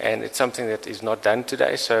reporting, and it's something that is not done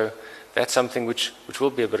today. So that's something which will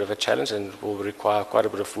be a bit of a challenge and will require quite a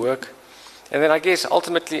bit of work. And then I guess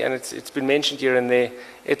ultimately, and it's been mentioned here and there,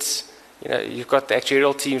 it's, you've got the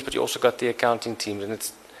actuarial teams, but you also got the accounting teams,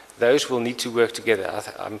 and those will need to work together.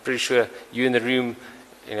 I'm pretty sure you in the room,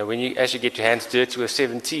 as you get your hands dirty with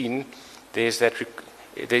 17, there's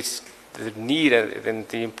the need and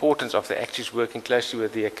the importance of the actuaries working closely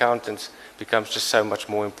with the accountants becomes just so much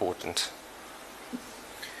more important.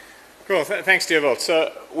 Cool, thanks Dewald.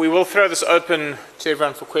 So we will throw this open to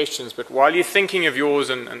everyone for questions, but while you're thinking of yours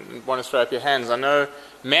and want to throw up your hands, I know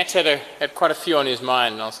Matt had quite a few on his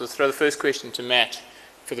mind, and I'll sort of throw the first question to Matt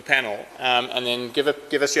for the panel, and then give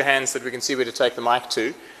us your hands so that we can see where to take the mic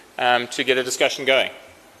to get a discussion going.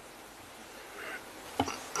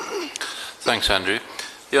 Thanks, Andrew.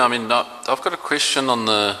 Yeah, I mean, I've got a question on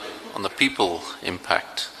the people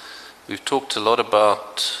impact. We've talked a lot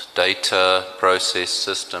about data, process,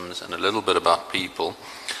 systems, and a little bit about people.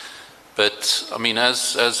 But I mean,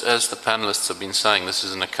 as the panelists have been saying, this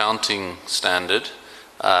is an accounting standard.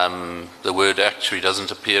 The word actuary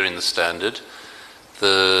doesn't appear in the standard.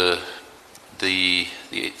 Some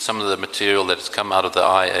of the material that has come out of the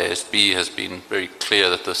IASB has been very clear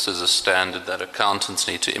that this is a standard that accountants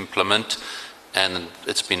need to implement, and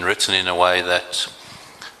it's been written in a way that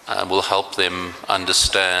will help them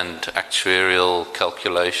understand actuarial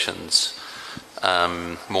calculations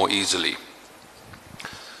more easily.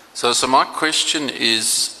 So my question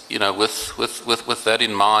is, with that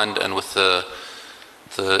in mind, and with the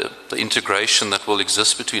integration that will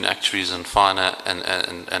exist between actuaries and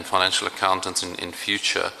financial accountants in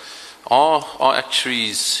future, are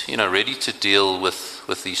actuaries ready to deal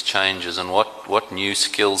with these changes, and what new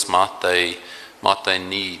skills might they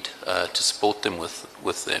need to support them with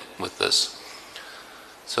this?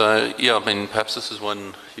 So yeah, I mean, perhaps this is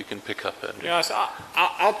one you can pick up, Andrew. Yeah, so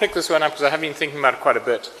I'll pick this one up because I have been thinking about it quite a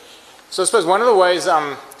bit. So I suppose one of the ways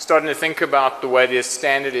I'm starting to think about the way this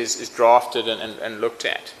standard is drafted and looked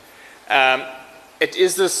at, it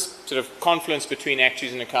is this sort of confluence between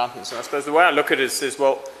actuaries and accountants. And I suppose the way I look at it is,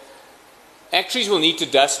 well, actuaries will need to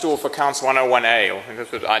dust off accounts 101A, or I think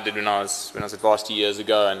that's what I did when I was at Varsity years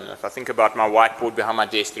ago. And if I think about my whiteboard behind my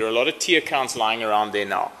desk, there are a lot of T accounts lying around there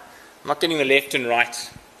now. I'm not getting the left and right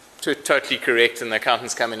totally correct, and the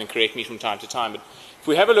accountants come in and correct me from time to time. But if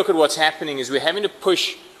we have a look at what's happening, is we're having to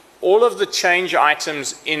push all of the change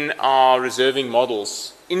items in our reserving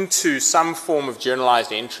models into some form of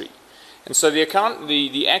journalized entry. And so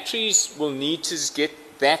the actuaries will need to just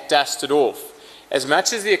get that dusted off, as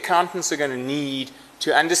much as the accountants are going to need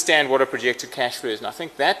to understand what a projected cash flow is. And I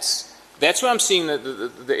think that's where I'm seeing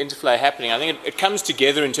the interplay happening. I think it comes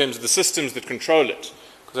together in terms of the systems that control it,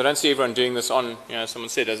 because I don't see everyone doing this on, someone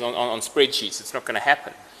said, on spreadsheets. It's not going to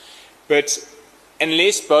happen. But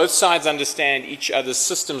unless both sides understand each other's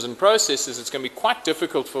systems and processes, it's going to be quite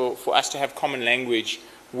difficult for us to have common language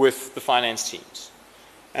with the finance teams.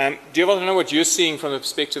 Dewald, I don't know what you're seeing from the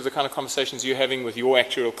perspective of the kind of conversations you're having with your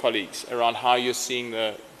actuarial colleagues around how you're seeing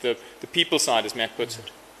the people side, as Matt puts it.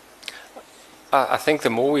 I think the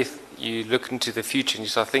more you look into the future and you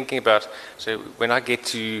start thinking about, so when I get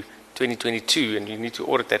to 2022 and you need to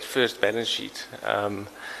audit that first balance sheet, and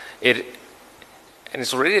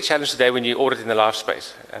it's already a challenge today when you audit in the life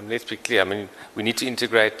space. Let's be clear, I mean, we need to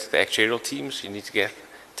integrate the actuarial teams, you need to get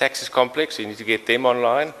tax is complex, so you need to get them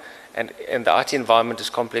online, and the IT environment is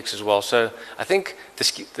complex as well. So I think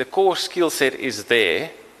the core skill set is there,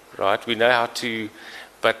 right? We know how to,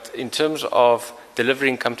 but in terms of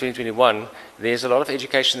delivering come 2021, there's a lot of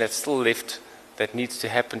education that's still left that needs to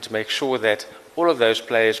happen to make sure that all of those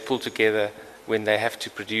players pull together when they have to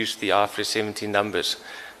produce the IFRS 17 numbers.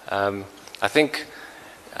 I think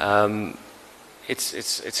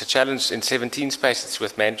it's a challenge in 17 space. It's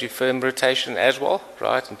with mandatory firm rotation as well,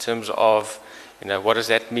 right? In terms of, what does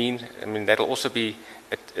that mean? I mean, that'll also be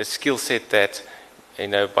a skill set that,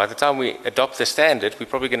 by the time we adopt the standard, we're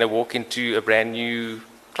probably going to walk into a brand new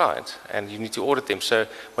client and you need to audit them. So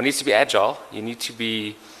one needs to be agile. You need to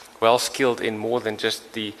be well skilled in more than just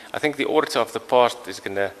I think the auditor of the past is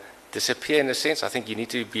going to disappear in a sense. I think you need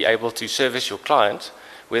to be able to service your client,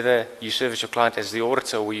 whether you service your client as the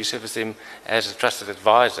auditor or you service them as a trusted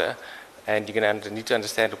advisor, and you're going to need to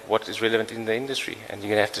understand what is relevant in the industry, and you're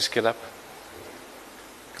going to have to skill up.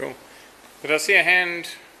 Cool. Did I see a hand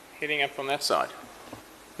heading up on that side?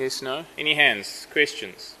 Yes, no? Any hands?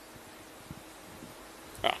 Questions?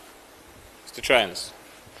 Mr. Trans.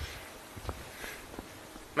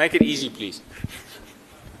 Make it easy, please.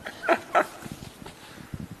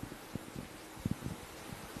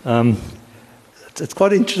 It's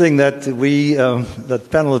quite interesting that that the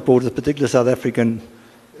panel has brought a particular South African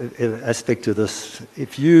aspect to this.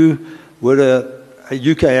 If you were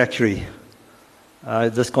a UK actuary,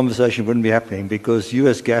 this conversation wouldn't be happening because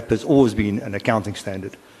US GAAP has always been an accounting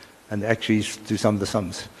standard, and the actuaries do some of the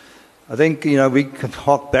sums. I think we can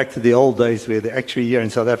hark back to the old days where the actuary here in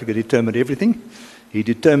South Africa determined everything. He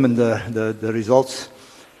determined the results,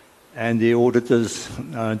 and the auditors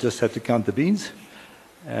just had to count the beans.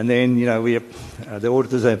 And then, the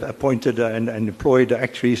auditors have appointed and employed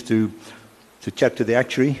actuaries to chat to the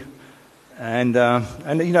actuary. And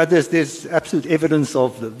there's absolute evidence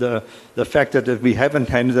of the fact that we haven't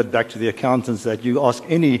handed it back to the accountants, that you ask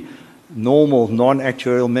any normal,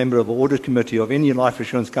 non-actuarial member of an audit committee of any life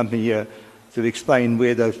insurance company here to explain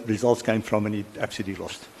where those results came from, and he absolutely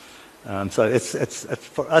lost. So it's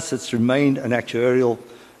for us, it's remained an actuarial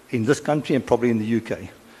in this country and probably in the UK.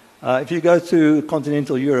 If you go to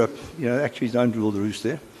continental Europe, actuaries don't rule the roost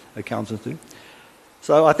there, accountants do.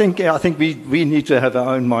 So I think we need to have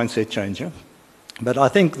our own mindset change. Yeah? But I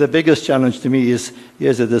think the biggest challenge to me is,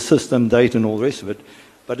 yes, the system, date, and all the rest of it,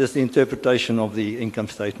 but it's the interpretation of the income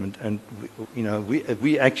statement. And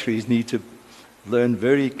we actuaries need to learn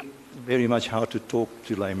very, very much how to talk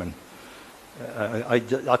to laymen.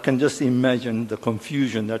 I can just imagine the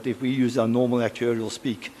confusion that if we use our normal actuarial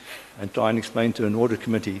speak and try and explain to an audit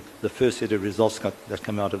committee the first set of results that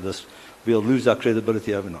come out of this, we'll lose our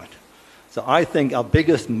credibility overnight. So I think our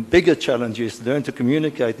bigger challenge is to learn to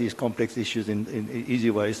communicate these complex issues in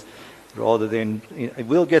easy ways, rather than,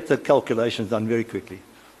 we'll get the calculations done very quickly.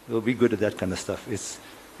 We'll be good at that kind of stuff.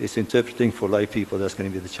 It's interpreting for lay people that's going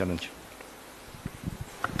to be the challenge.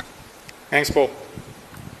 Thanks, Paul.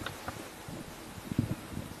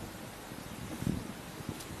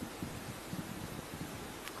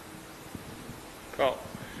 Carl.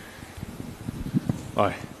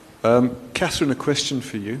 Hi. Catherine, a question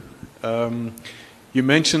for you. You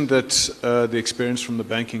mentioned that the experience from the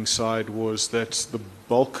banking side was that the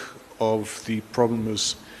bulk of the problem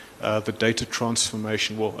is the data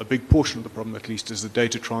transformation. Well, a big portion of the problem, at least, is the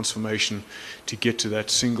data transformation to get to that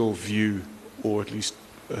single view, or at least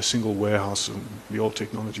a single warehouse, the old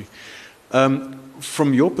technology.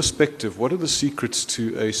 From your perspective, what are the secrets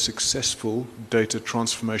to a successful data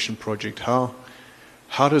transformation project?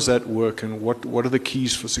 How does that work, and what are the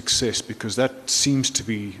keys for success? Because that seems to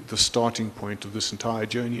be the starting point of this entire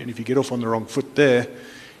journey. And if you get off on the wrong foot there,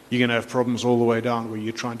 you're going to have problems all the way down where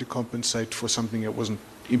you're trying to compensate for something that wasn't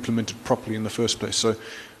implemented properly in the first place. So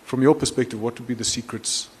from your perspective, what would be the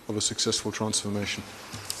secrets of a successful transformation?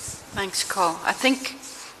 Thanks, Carl. I think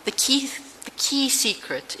the key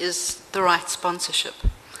secret is the right sponsorship.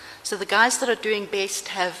 So the guys that are doing best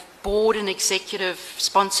have board and executive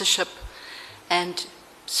sponsorship, and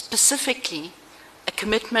specifically a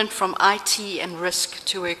commitment from IT and risk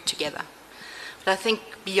to work together. But I think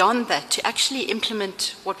beyond that, to actually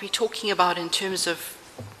implement what we're talking about in terms of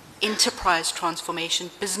enterprise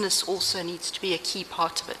transformation, business also needs to be a key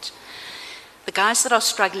part of it. The guys that are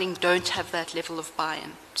struggling don't have that level of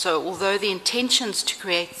buy-in. So although the intention's to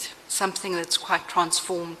create something that's quite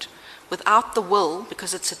transformed, without the will,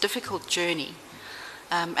 because it's a difficult journey,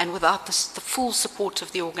 and without the full support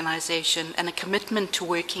of the organization and a commitment to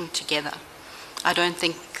working together, I don't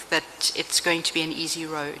think that it's going to be an easy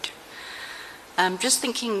road. Just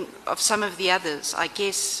thinking of some of the others, I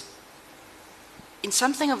guess in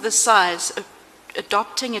something of this size,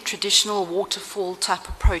 adopting a traditional waterfall type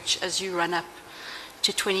approach as you run up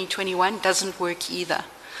to 2021 doesn't work either.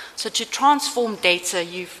 So to transform data,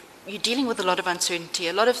 you're dealing with a lot of uncertainty.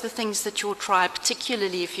 A lot of the things that you'll try,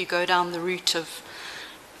 particularly if you go down the route of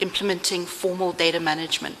implementing formal data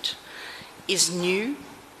management, is new.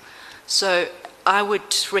 So I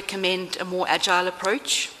would recommend a more agile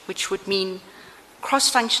approach, which would mean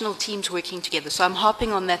cross-functional teams working together. So I'm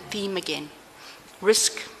harping on that theme again.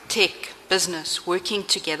 Risk, tech, business working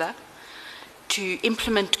together to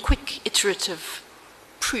implement quick iterative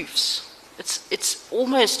proofs. It's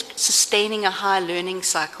almost sustaining a high learning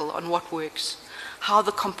cycle on what works, how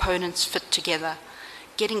the components fit together,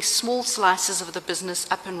 getting small slices of the business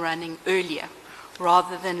up and running earlier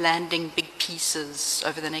rather than landing big pieces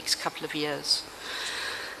over the next couple of years.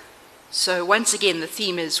 So once again, the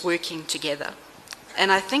theme is working together.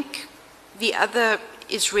 And I think the other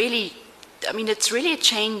is really, I mean, it's really a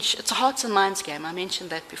change. It's a hearts and minds game. I mentioned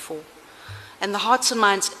that before. And the hearts and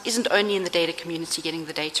minds isn't only in the data community getting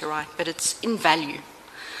the data right, but it's in value.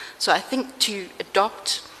 So I think to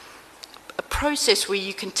adopt a process where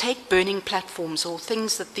you can take burning platforms or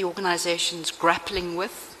things that the organization's grappling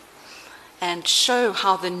with and show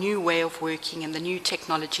how the new way of working and the new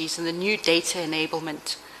technologies and the new data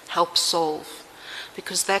enablement help solve,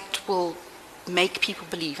 because that will make people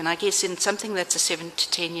believe. And I guess in something that's a 7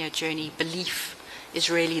 to 10 year journey, belief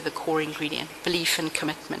is really the core ingredient, belief and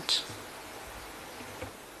commitment.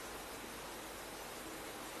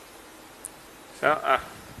 So,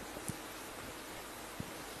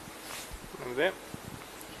 over there.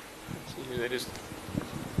 Let's see who that is.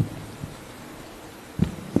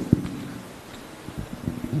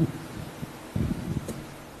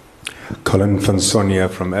 Colin van Sonia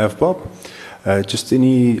from AVBOB. Just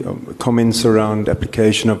any comments around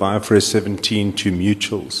application of IFRS 17 to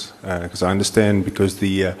mutuals? Because I understand because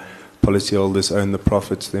the policyholders own the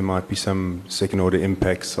profits, there might be some second-order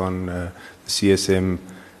impacts on the CSM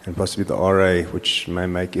and possibly the RA, which may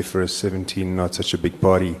make IFRS 17 not such a big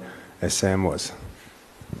body as SAM was.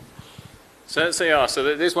 So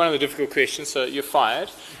there's one of the difficult questions. So you're fired,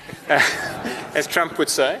 as Trump would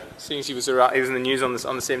say, seeing he was around, he was in the news on the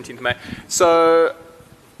 17th of May. So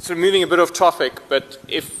moving a bit off topic, but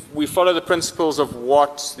if we follow the principles of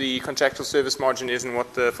what the contractual service margin is and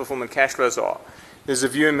what the fulfillment cash flows are, there's a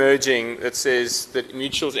view emerging that says that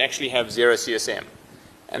mutuals actually have zero CSM,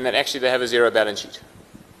 and that actually they have a zero balance sheet.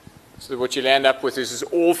 So what you land up with is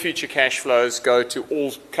all future cash flows go to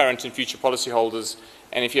all current and future policyholders.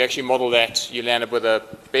 And if you actually model that, you land up with a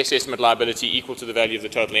best estimate liability equal to the value of the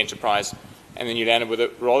total enterprise. And then you land up with a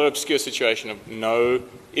rather obscure situation of no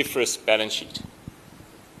IFRS balance sheet.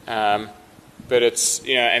 But it's,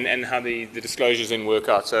 you know, and how the disclosures then work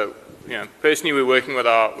out. So, you know, personally we're working with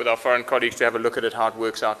our foreign colleagues to have a look at it, how it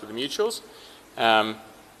works out with the mutuals.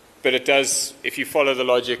 But it does, if you follow the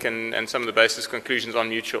logic and some of the basis conclusions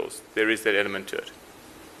on mutuals, there is that element to it.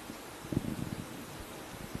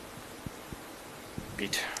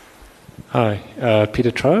 Pete. Hi,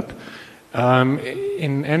 Peter Trout.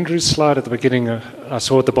 In Andrew's slide at the beginning, I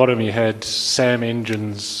saw at the bottom you had SAM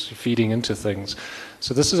engines feeding into things.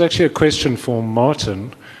 So this is actually a question for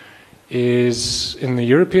Martin. Is in the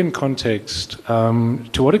European context,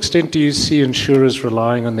 to what extent do you see insurers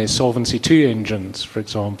relying on their Solvency II engines, for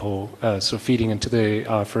example, so feeding into the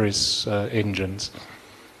IFRS engines?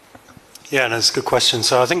 Yeah, that's a good question.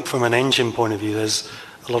 So I think from an engine point of view, there's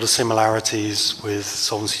a lot of similarities with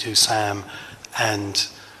Solvency II SAM and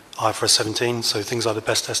IFRS 17, so things like the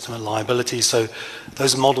best estimate liability. So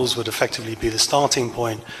those models would effectively be the starting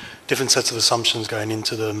point, different sets of assumptions going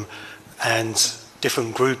into them, and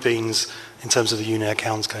different groupings in terms of the unit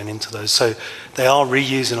accounts going into those. So they are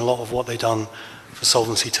reusing a lot of what they've done for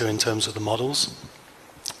Solvency II in terms of the models.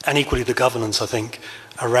 And equally the governance, I think,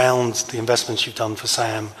 around the investments you've done for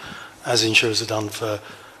SAM, as insurers have done for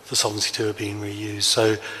Solvency II, are being reused.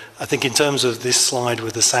 So I think in terms of this slide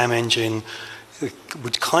with the SAM engine, it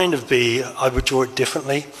would kind of be, I would draw it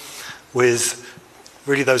differently with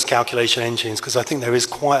really those calculation engines, because I think there is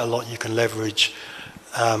quite a lot you can leverage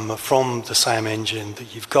from the SAM engine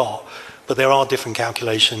that you've got, but there are different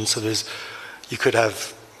calculations. So you could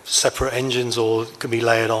have separate engines, or it could be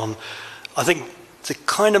layered on. I think the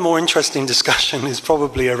kind of more interesting discussion is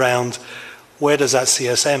probably around where does that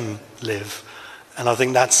CSM live, and I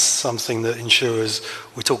think that's something that insurers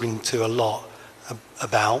we're talking to a lot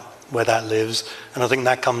about, where that lives, and I think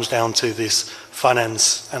that comes down to this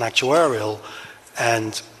finance and actuarial,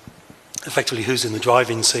 and effectively who's in the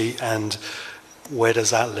driving seat and where does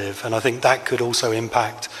that live. And I think that could also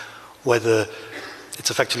impact whether it's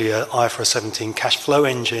effectively an IFRS 17 cash flow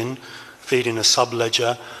engine feeding a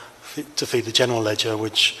sub-ledger to feed the general ledger,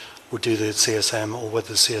 which would do the CSM, or whether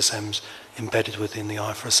the CSM's embedded within the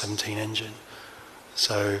IFRS 17 engine.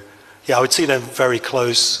 So, yeah, I would see them very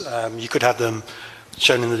close. You could have them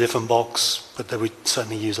shown in a different box, but they would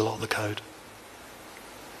certainly use a lot of the code.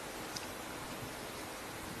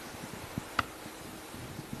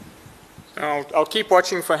 I'll keep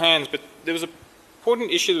watching for hands, but there was an important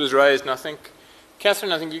issue that was raised, and I think,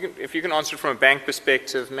 Catherine, I think if you can answer it from a bank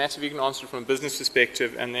perspective, Matt, if you can answer it from a business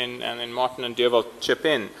perspective, and then Martin and Dewald chip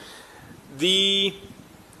in. The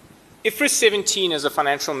IFRS 17 as a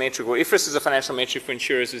financial metric, or IFRS as a financial metric for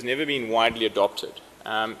insurers, has never been widely adopted.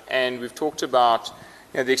 And we've talked about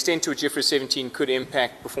the extent to which IFRS 17 could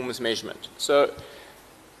impact performance measurement. So,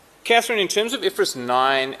 Catherine, in terms of IFRS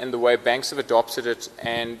 9 and the way banks have adopted it,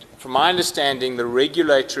 and from my understanding, the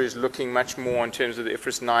regulator is looking much more in terms of the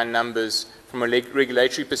IFRS 9 numbers from a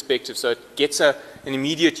regulatory perspective, so it gets an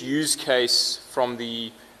immediate use case from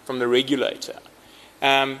the regulator.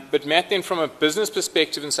 But Matt, then from a business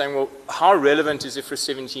perspective and saying, well, how relevant is IFRS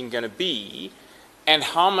 17 going to be, and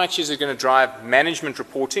how much is it going to drive management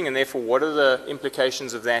reporting, and therefore what are the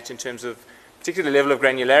implications of that in terms of particularly the level of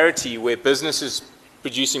granularity where businesses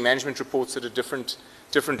producing management reports at a different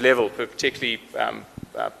level, particularly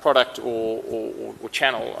product or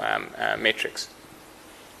channel metrics.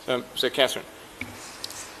 So Catherine.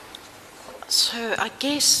 So I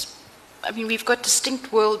guess, I mean, we've got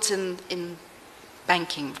distinct worlds in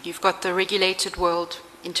banking. You've got the regulated world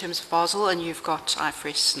in terms of Basel, and you've got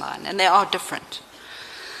IFRS 9, and they are different.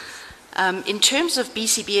 In terms of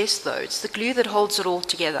BCBS, though, it's the glue that holds it all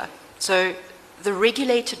together. So the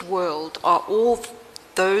regulated world are all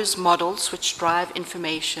those models which drive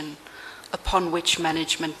information upon which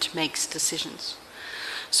management makes decisions.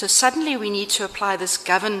 So suddenly we need to apply this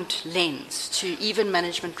governed lens to even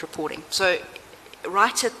management reporting. So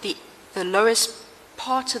right at the lowest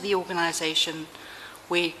part of the organization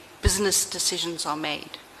where business decisions are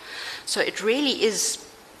made. So it really is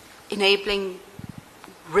enabling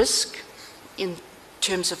risk in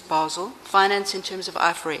terms of Basel, finance in terms of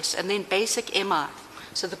IFRS, and then basic MI,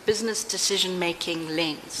 so the business decision-making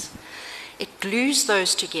lens. It glues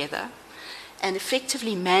those together and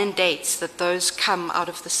effectively mandates that those come out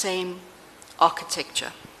of the same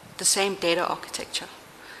architecture, the same data architecture,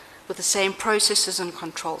 with the same processes and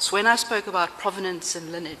controls. When I spoke about provenance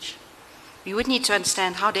and lineage, we would need to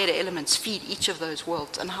understand how data elements feed each of those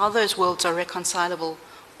worlds and how those worlds are reconcilable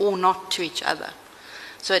or not to each other.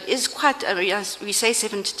 So it is quite, I mean, as we say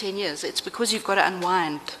 7 to 10 years, it's because you've got to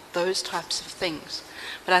unwind those types of things.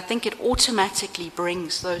 But I think it automatically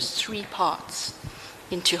brings those three parts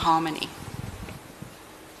into harmony.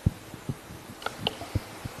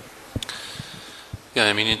 Yeah,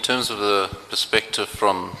 I mean, in terms of the perspective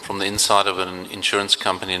from the inside of an insurance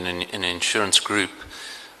company and an insurance group,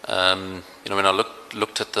 when I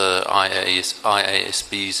looked at the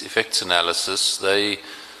IASB's effects analysis, they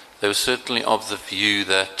were certainly of the view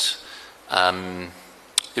that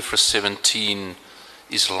IFRS 17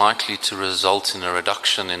 is likely to result in a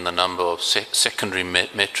reduction in the number of secondary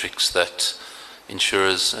metrics that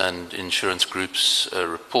insurers and insurance groups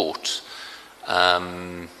report.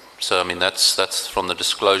 So, I mean, that's from the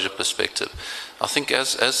disclosure perspective. I think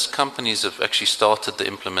as companies have actually started the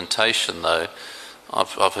implementation, though,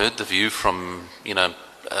 I've heard the view from,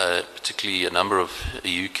 particularly a number of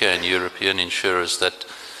UK and European insurers that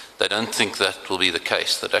they don't think that will be the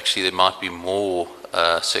case, that actually there might be more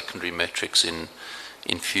secondary metrics in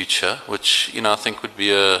future, which, I think would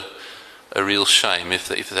be a real shame if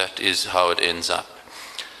that is how it ends up.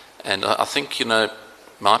 And I think,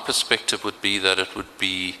 my perspective would be that it would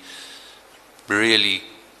be really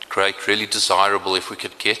great, really desirable if we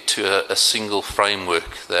could get to a single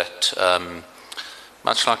framework that,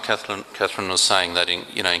 much like Catherine was saying, that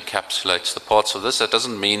encapsulates the parts of this. That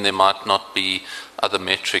doesn't mean there might not be other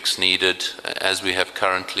metrics needed as we have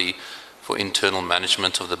currently for internal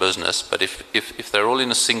management of the business. But if they're all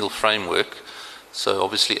in a single framework, so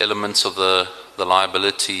obviously elements of the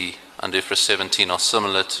liability under IFRS 17 are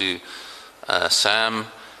similar to SAM,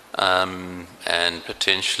 and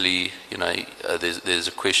potentially, there's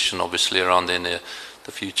a question obviously around then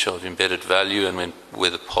the future of embedded value and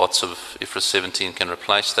whether parts of IFRS 17 can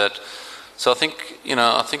replace that. So I think,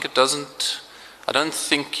 it doesn't. I don't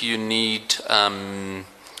think you need to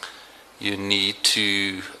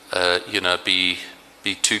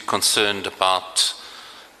be too concerned about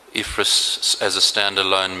IFRS as a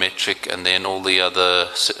standalone metric, and then all the other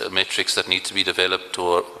metrics that need to be developed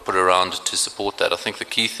or put around to support that. I think the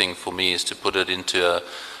key thing for me is to put it into a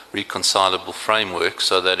reconcilable framework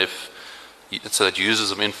so that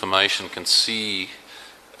users of information can see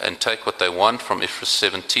and take what they want from IFRS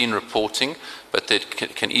 17 reporting, but they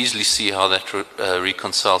can easily see how that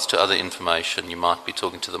reconciles to other information you might be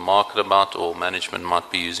talking to the market about or management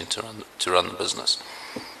might be using to run the business.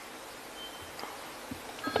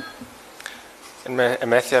 And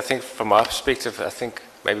Matthew, I think from my perspective, I think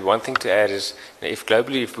maybe one thing to add is, if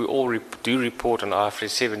globally, if we all do report on IFRS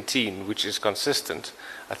 17, which is consistent,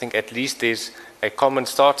 I think at least there's a common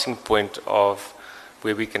starting point of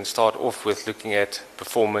where we can start off with looking at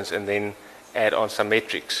performance and then add on some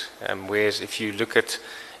metrics. Whereas if you look at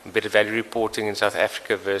embedded value reporting in South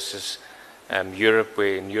Africa versus Europe,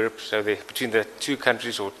 where in Europe, so between the two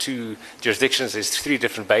countries or two jurisdictions, there's 3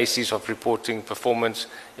 different bases of reporting performance.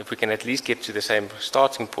 If we can at least get to the same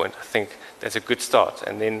starting point, I think that's a good start.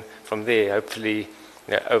 And then from there, hopefully,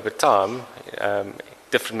 over time,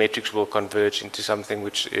 different metrics will converge into something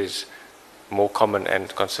which is more common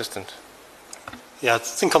and consistent. Yeah, I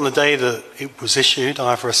think on the day that it was issued,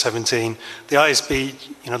 IFRS 17, the ISB,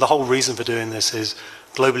 the whole reason for doing this is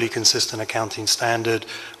globally consistent accounting standard,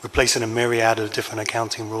 replacing a myriad of different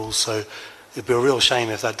accounting rules. So it'd be a real shame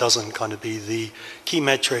if that doesn't kind of be the key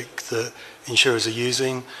metric that insurers are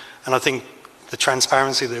using. And I think the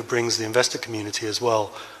transparency that it brings the investor community as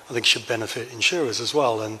well, I think should benefit insurers as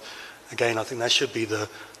well. And again, I think that should be the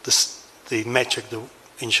metric that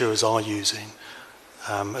insurers are using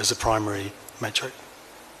as a primary metric.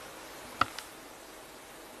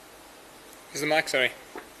 Is the mic, sorry.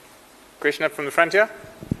 Question up from the front here.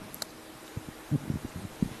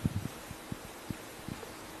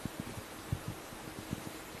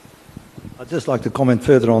 I'd just like to comment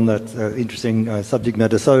further on that interesting subject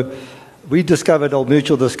matter. So we discovered, Old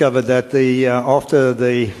Mutual discovered, that after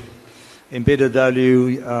the embedded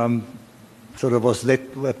value sort of was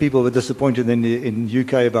people were disappointed in the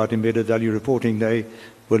UK about embedded value reporting. They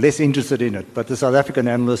were less interested in it. But the South African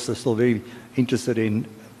analysts are still very interested in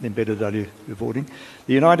embedded value reporting.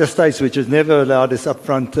 The United States, which has never allowed its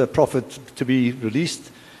upfront profit to be released,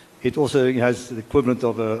 it also has the equivalent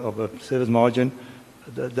of a service margin.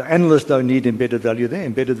 The analysts don't need embedded value there.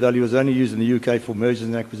 Embedded value is only used in the UK for mergers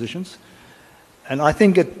and acquisitions. And I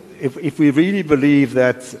think if we really believe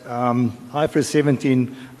that IFRS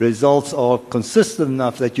 17 results are consistent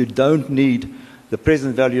enough that you don't need the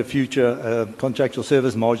present value of future contractual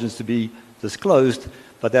service margins to be disclosed,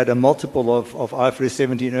 but that a multiple of IFRS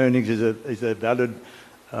 17 earnings is a valid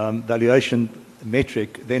valuation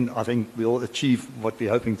metric, then I think we'll achieve what we're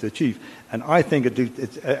hoping to achieve. And I think that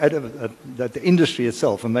the industry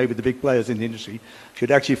itself, and maybe the big players in the industry,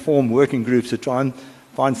 should actually form working groups to try and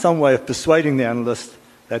find some way of persuading the analyst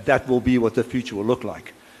that that will be what the future will look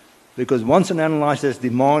like. Because once an analyst has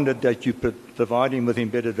demanded that you provide him with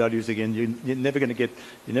embedded values again, you're never going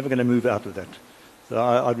to move out of that. So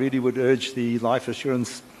I really would urge the life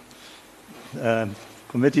assurance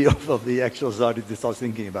committee of the actual society to start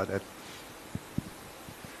thinking about that.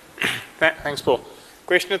 Thanks, Paul.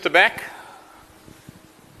 Question at the back.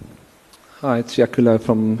 Hi, it's Yakulo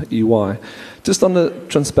from EY. Just on the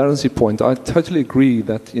transparency point, I totally agree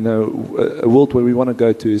that a world where we want to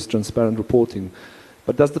go to is transparent reporting.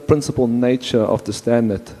 But does the principal nature of the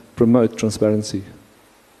standard promote transparency?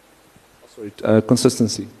 Sorry,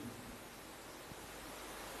 consistency.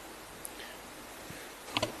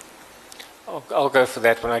 I'll go for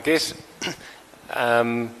that one. I guess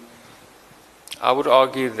I would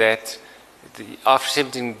argue that the IFRS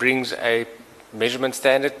 17 brings a measurement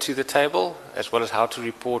standard to the table, as well as how to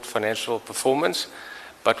report financial performance.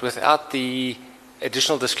 But without the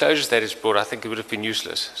additional disclosures that is brought, I think it would have been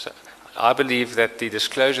useless. So I believe that the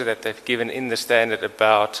disclosure that they've given in the standard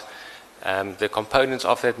about the components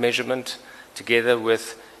of that measurement, together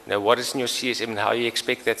with what is in your CSM and how you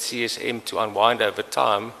expect that CSM to unwind over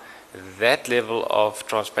time, that level of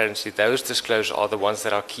transparency, those disclosures are the ones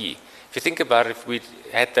that are key. If you think about it, if we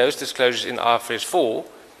had those disclosures in IFRS 4,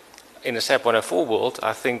 in a SAP 104 world,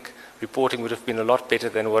 I think reporting would have been a lot better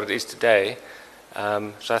than what it is today.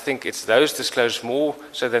 So I think it's those disclosures more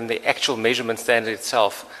so than the actual measurement standard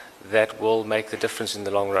itself that will make the difference in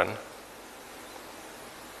the long run.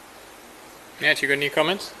 Nat, you got any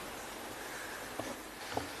comments?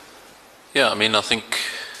 Yeah, I mean, I think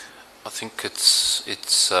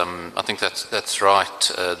that's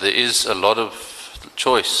right. There is a lot of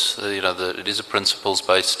choice. It is a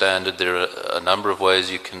principles-based standard. There are a number of ways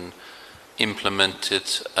you can implement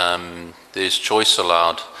it. There's choice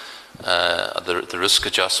allowed. The risk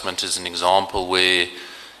adjustment is an example where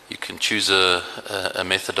You can choose a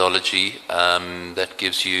methodology that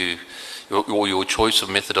gives you, or your choice of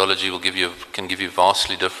methodology can give you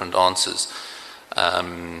vastly different answers.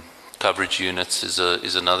 Coverage units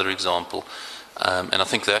is another example. And I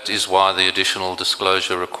think that is why the additional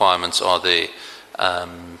disclosure requirements are there.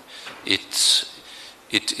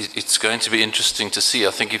 It's going to be interesting to see.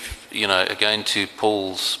 I think if, again to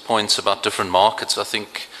Paul's points about different markets, I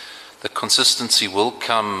think the consistency will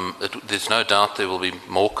come. There's no doubt there will be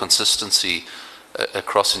more consistency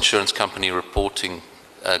across insurance company reporting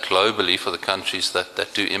globally for the countries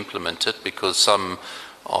that do implement it, because some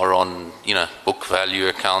are on, book value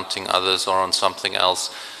accounting, others are on something else.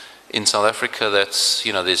 In South Africa, that's,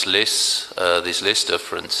 there's less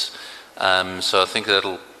difference. So I think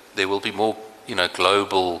there will be more,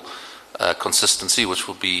 global consistency, which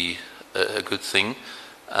will be a good thing.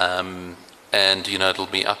 And, it'll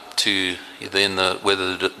be up to then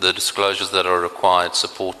whether the disclosures that are required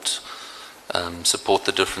support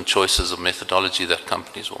the different choices of methodology that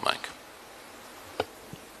companies will make.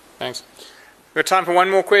 Thanks. We've got time for one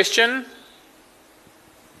more question.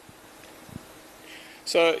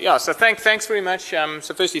 So thanks very much.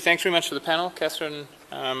 So firstly, thanks very much for the panel, Catherine,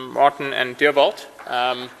 Martin, and Dewald.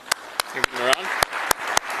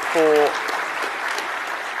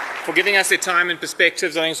 For giving us their time and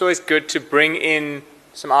perspectives. I think it's always good to bring in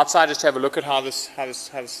some outsiders to have a look at how the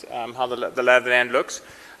lay of the land looks.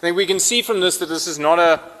 I think we can see from this that this is not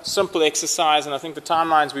a simple exercise, and I think the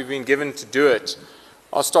timelines we've been given to do it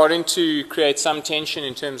are starting to create some tension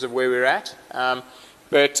in terms of where we're at.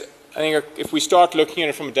 But I think if we start looking at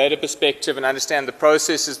it from a data perspective and understand the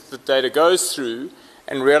processes that data goes through,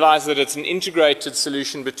 and realize that it's an integrated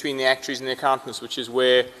solution between the actuaries and the accountants, which is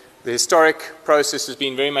where the historic process has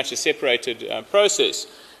been very much a separated process,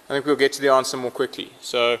 I think we'll get to the answer more quickly.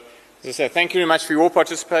 So, as I say, thank you very much for your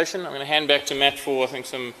participation. I'm going to hand back to Matt for, I think,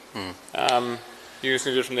 some, you can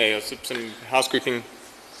do it from there, some housekeeping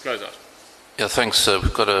closeout. Yeah, thanks.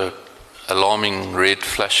 We've got a alarming red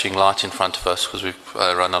flashing light in front of us because we've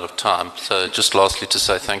run out of time. So just lastly to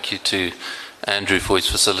say thank you to Andrew for his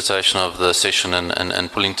facilitation of the session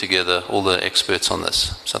and pulling together all the experts on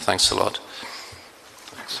this. So thanks a lot.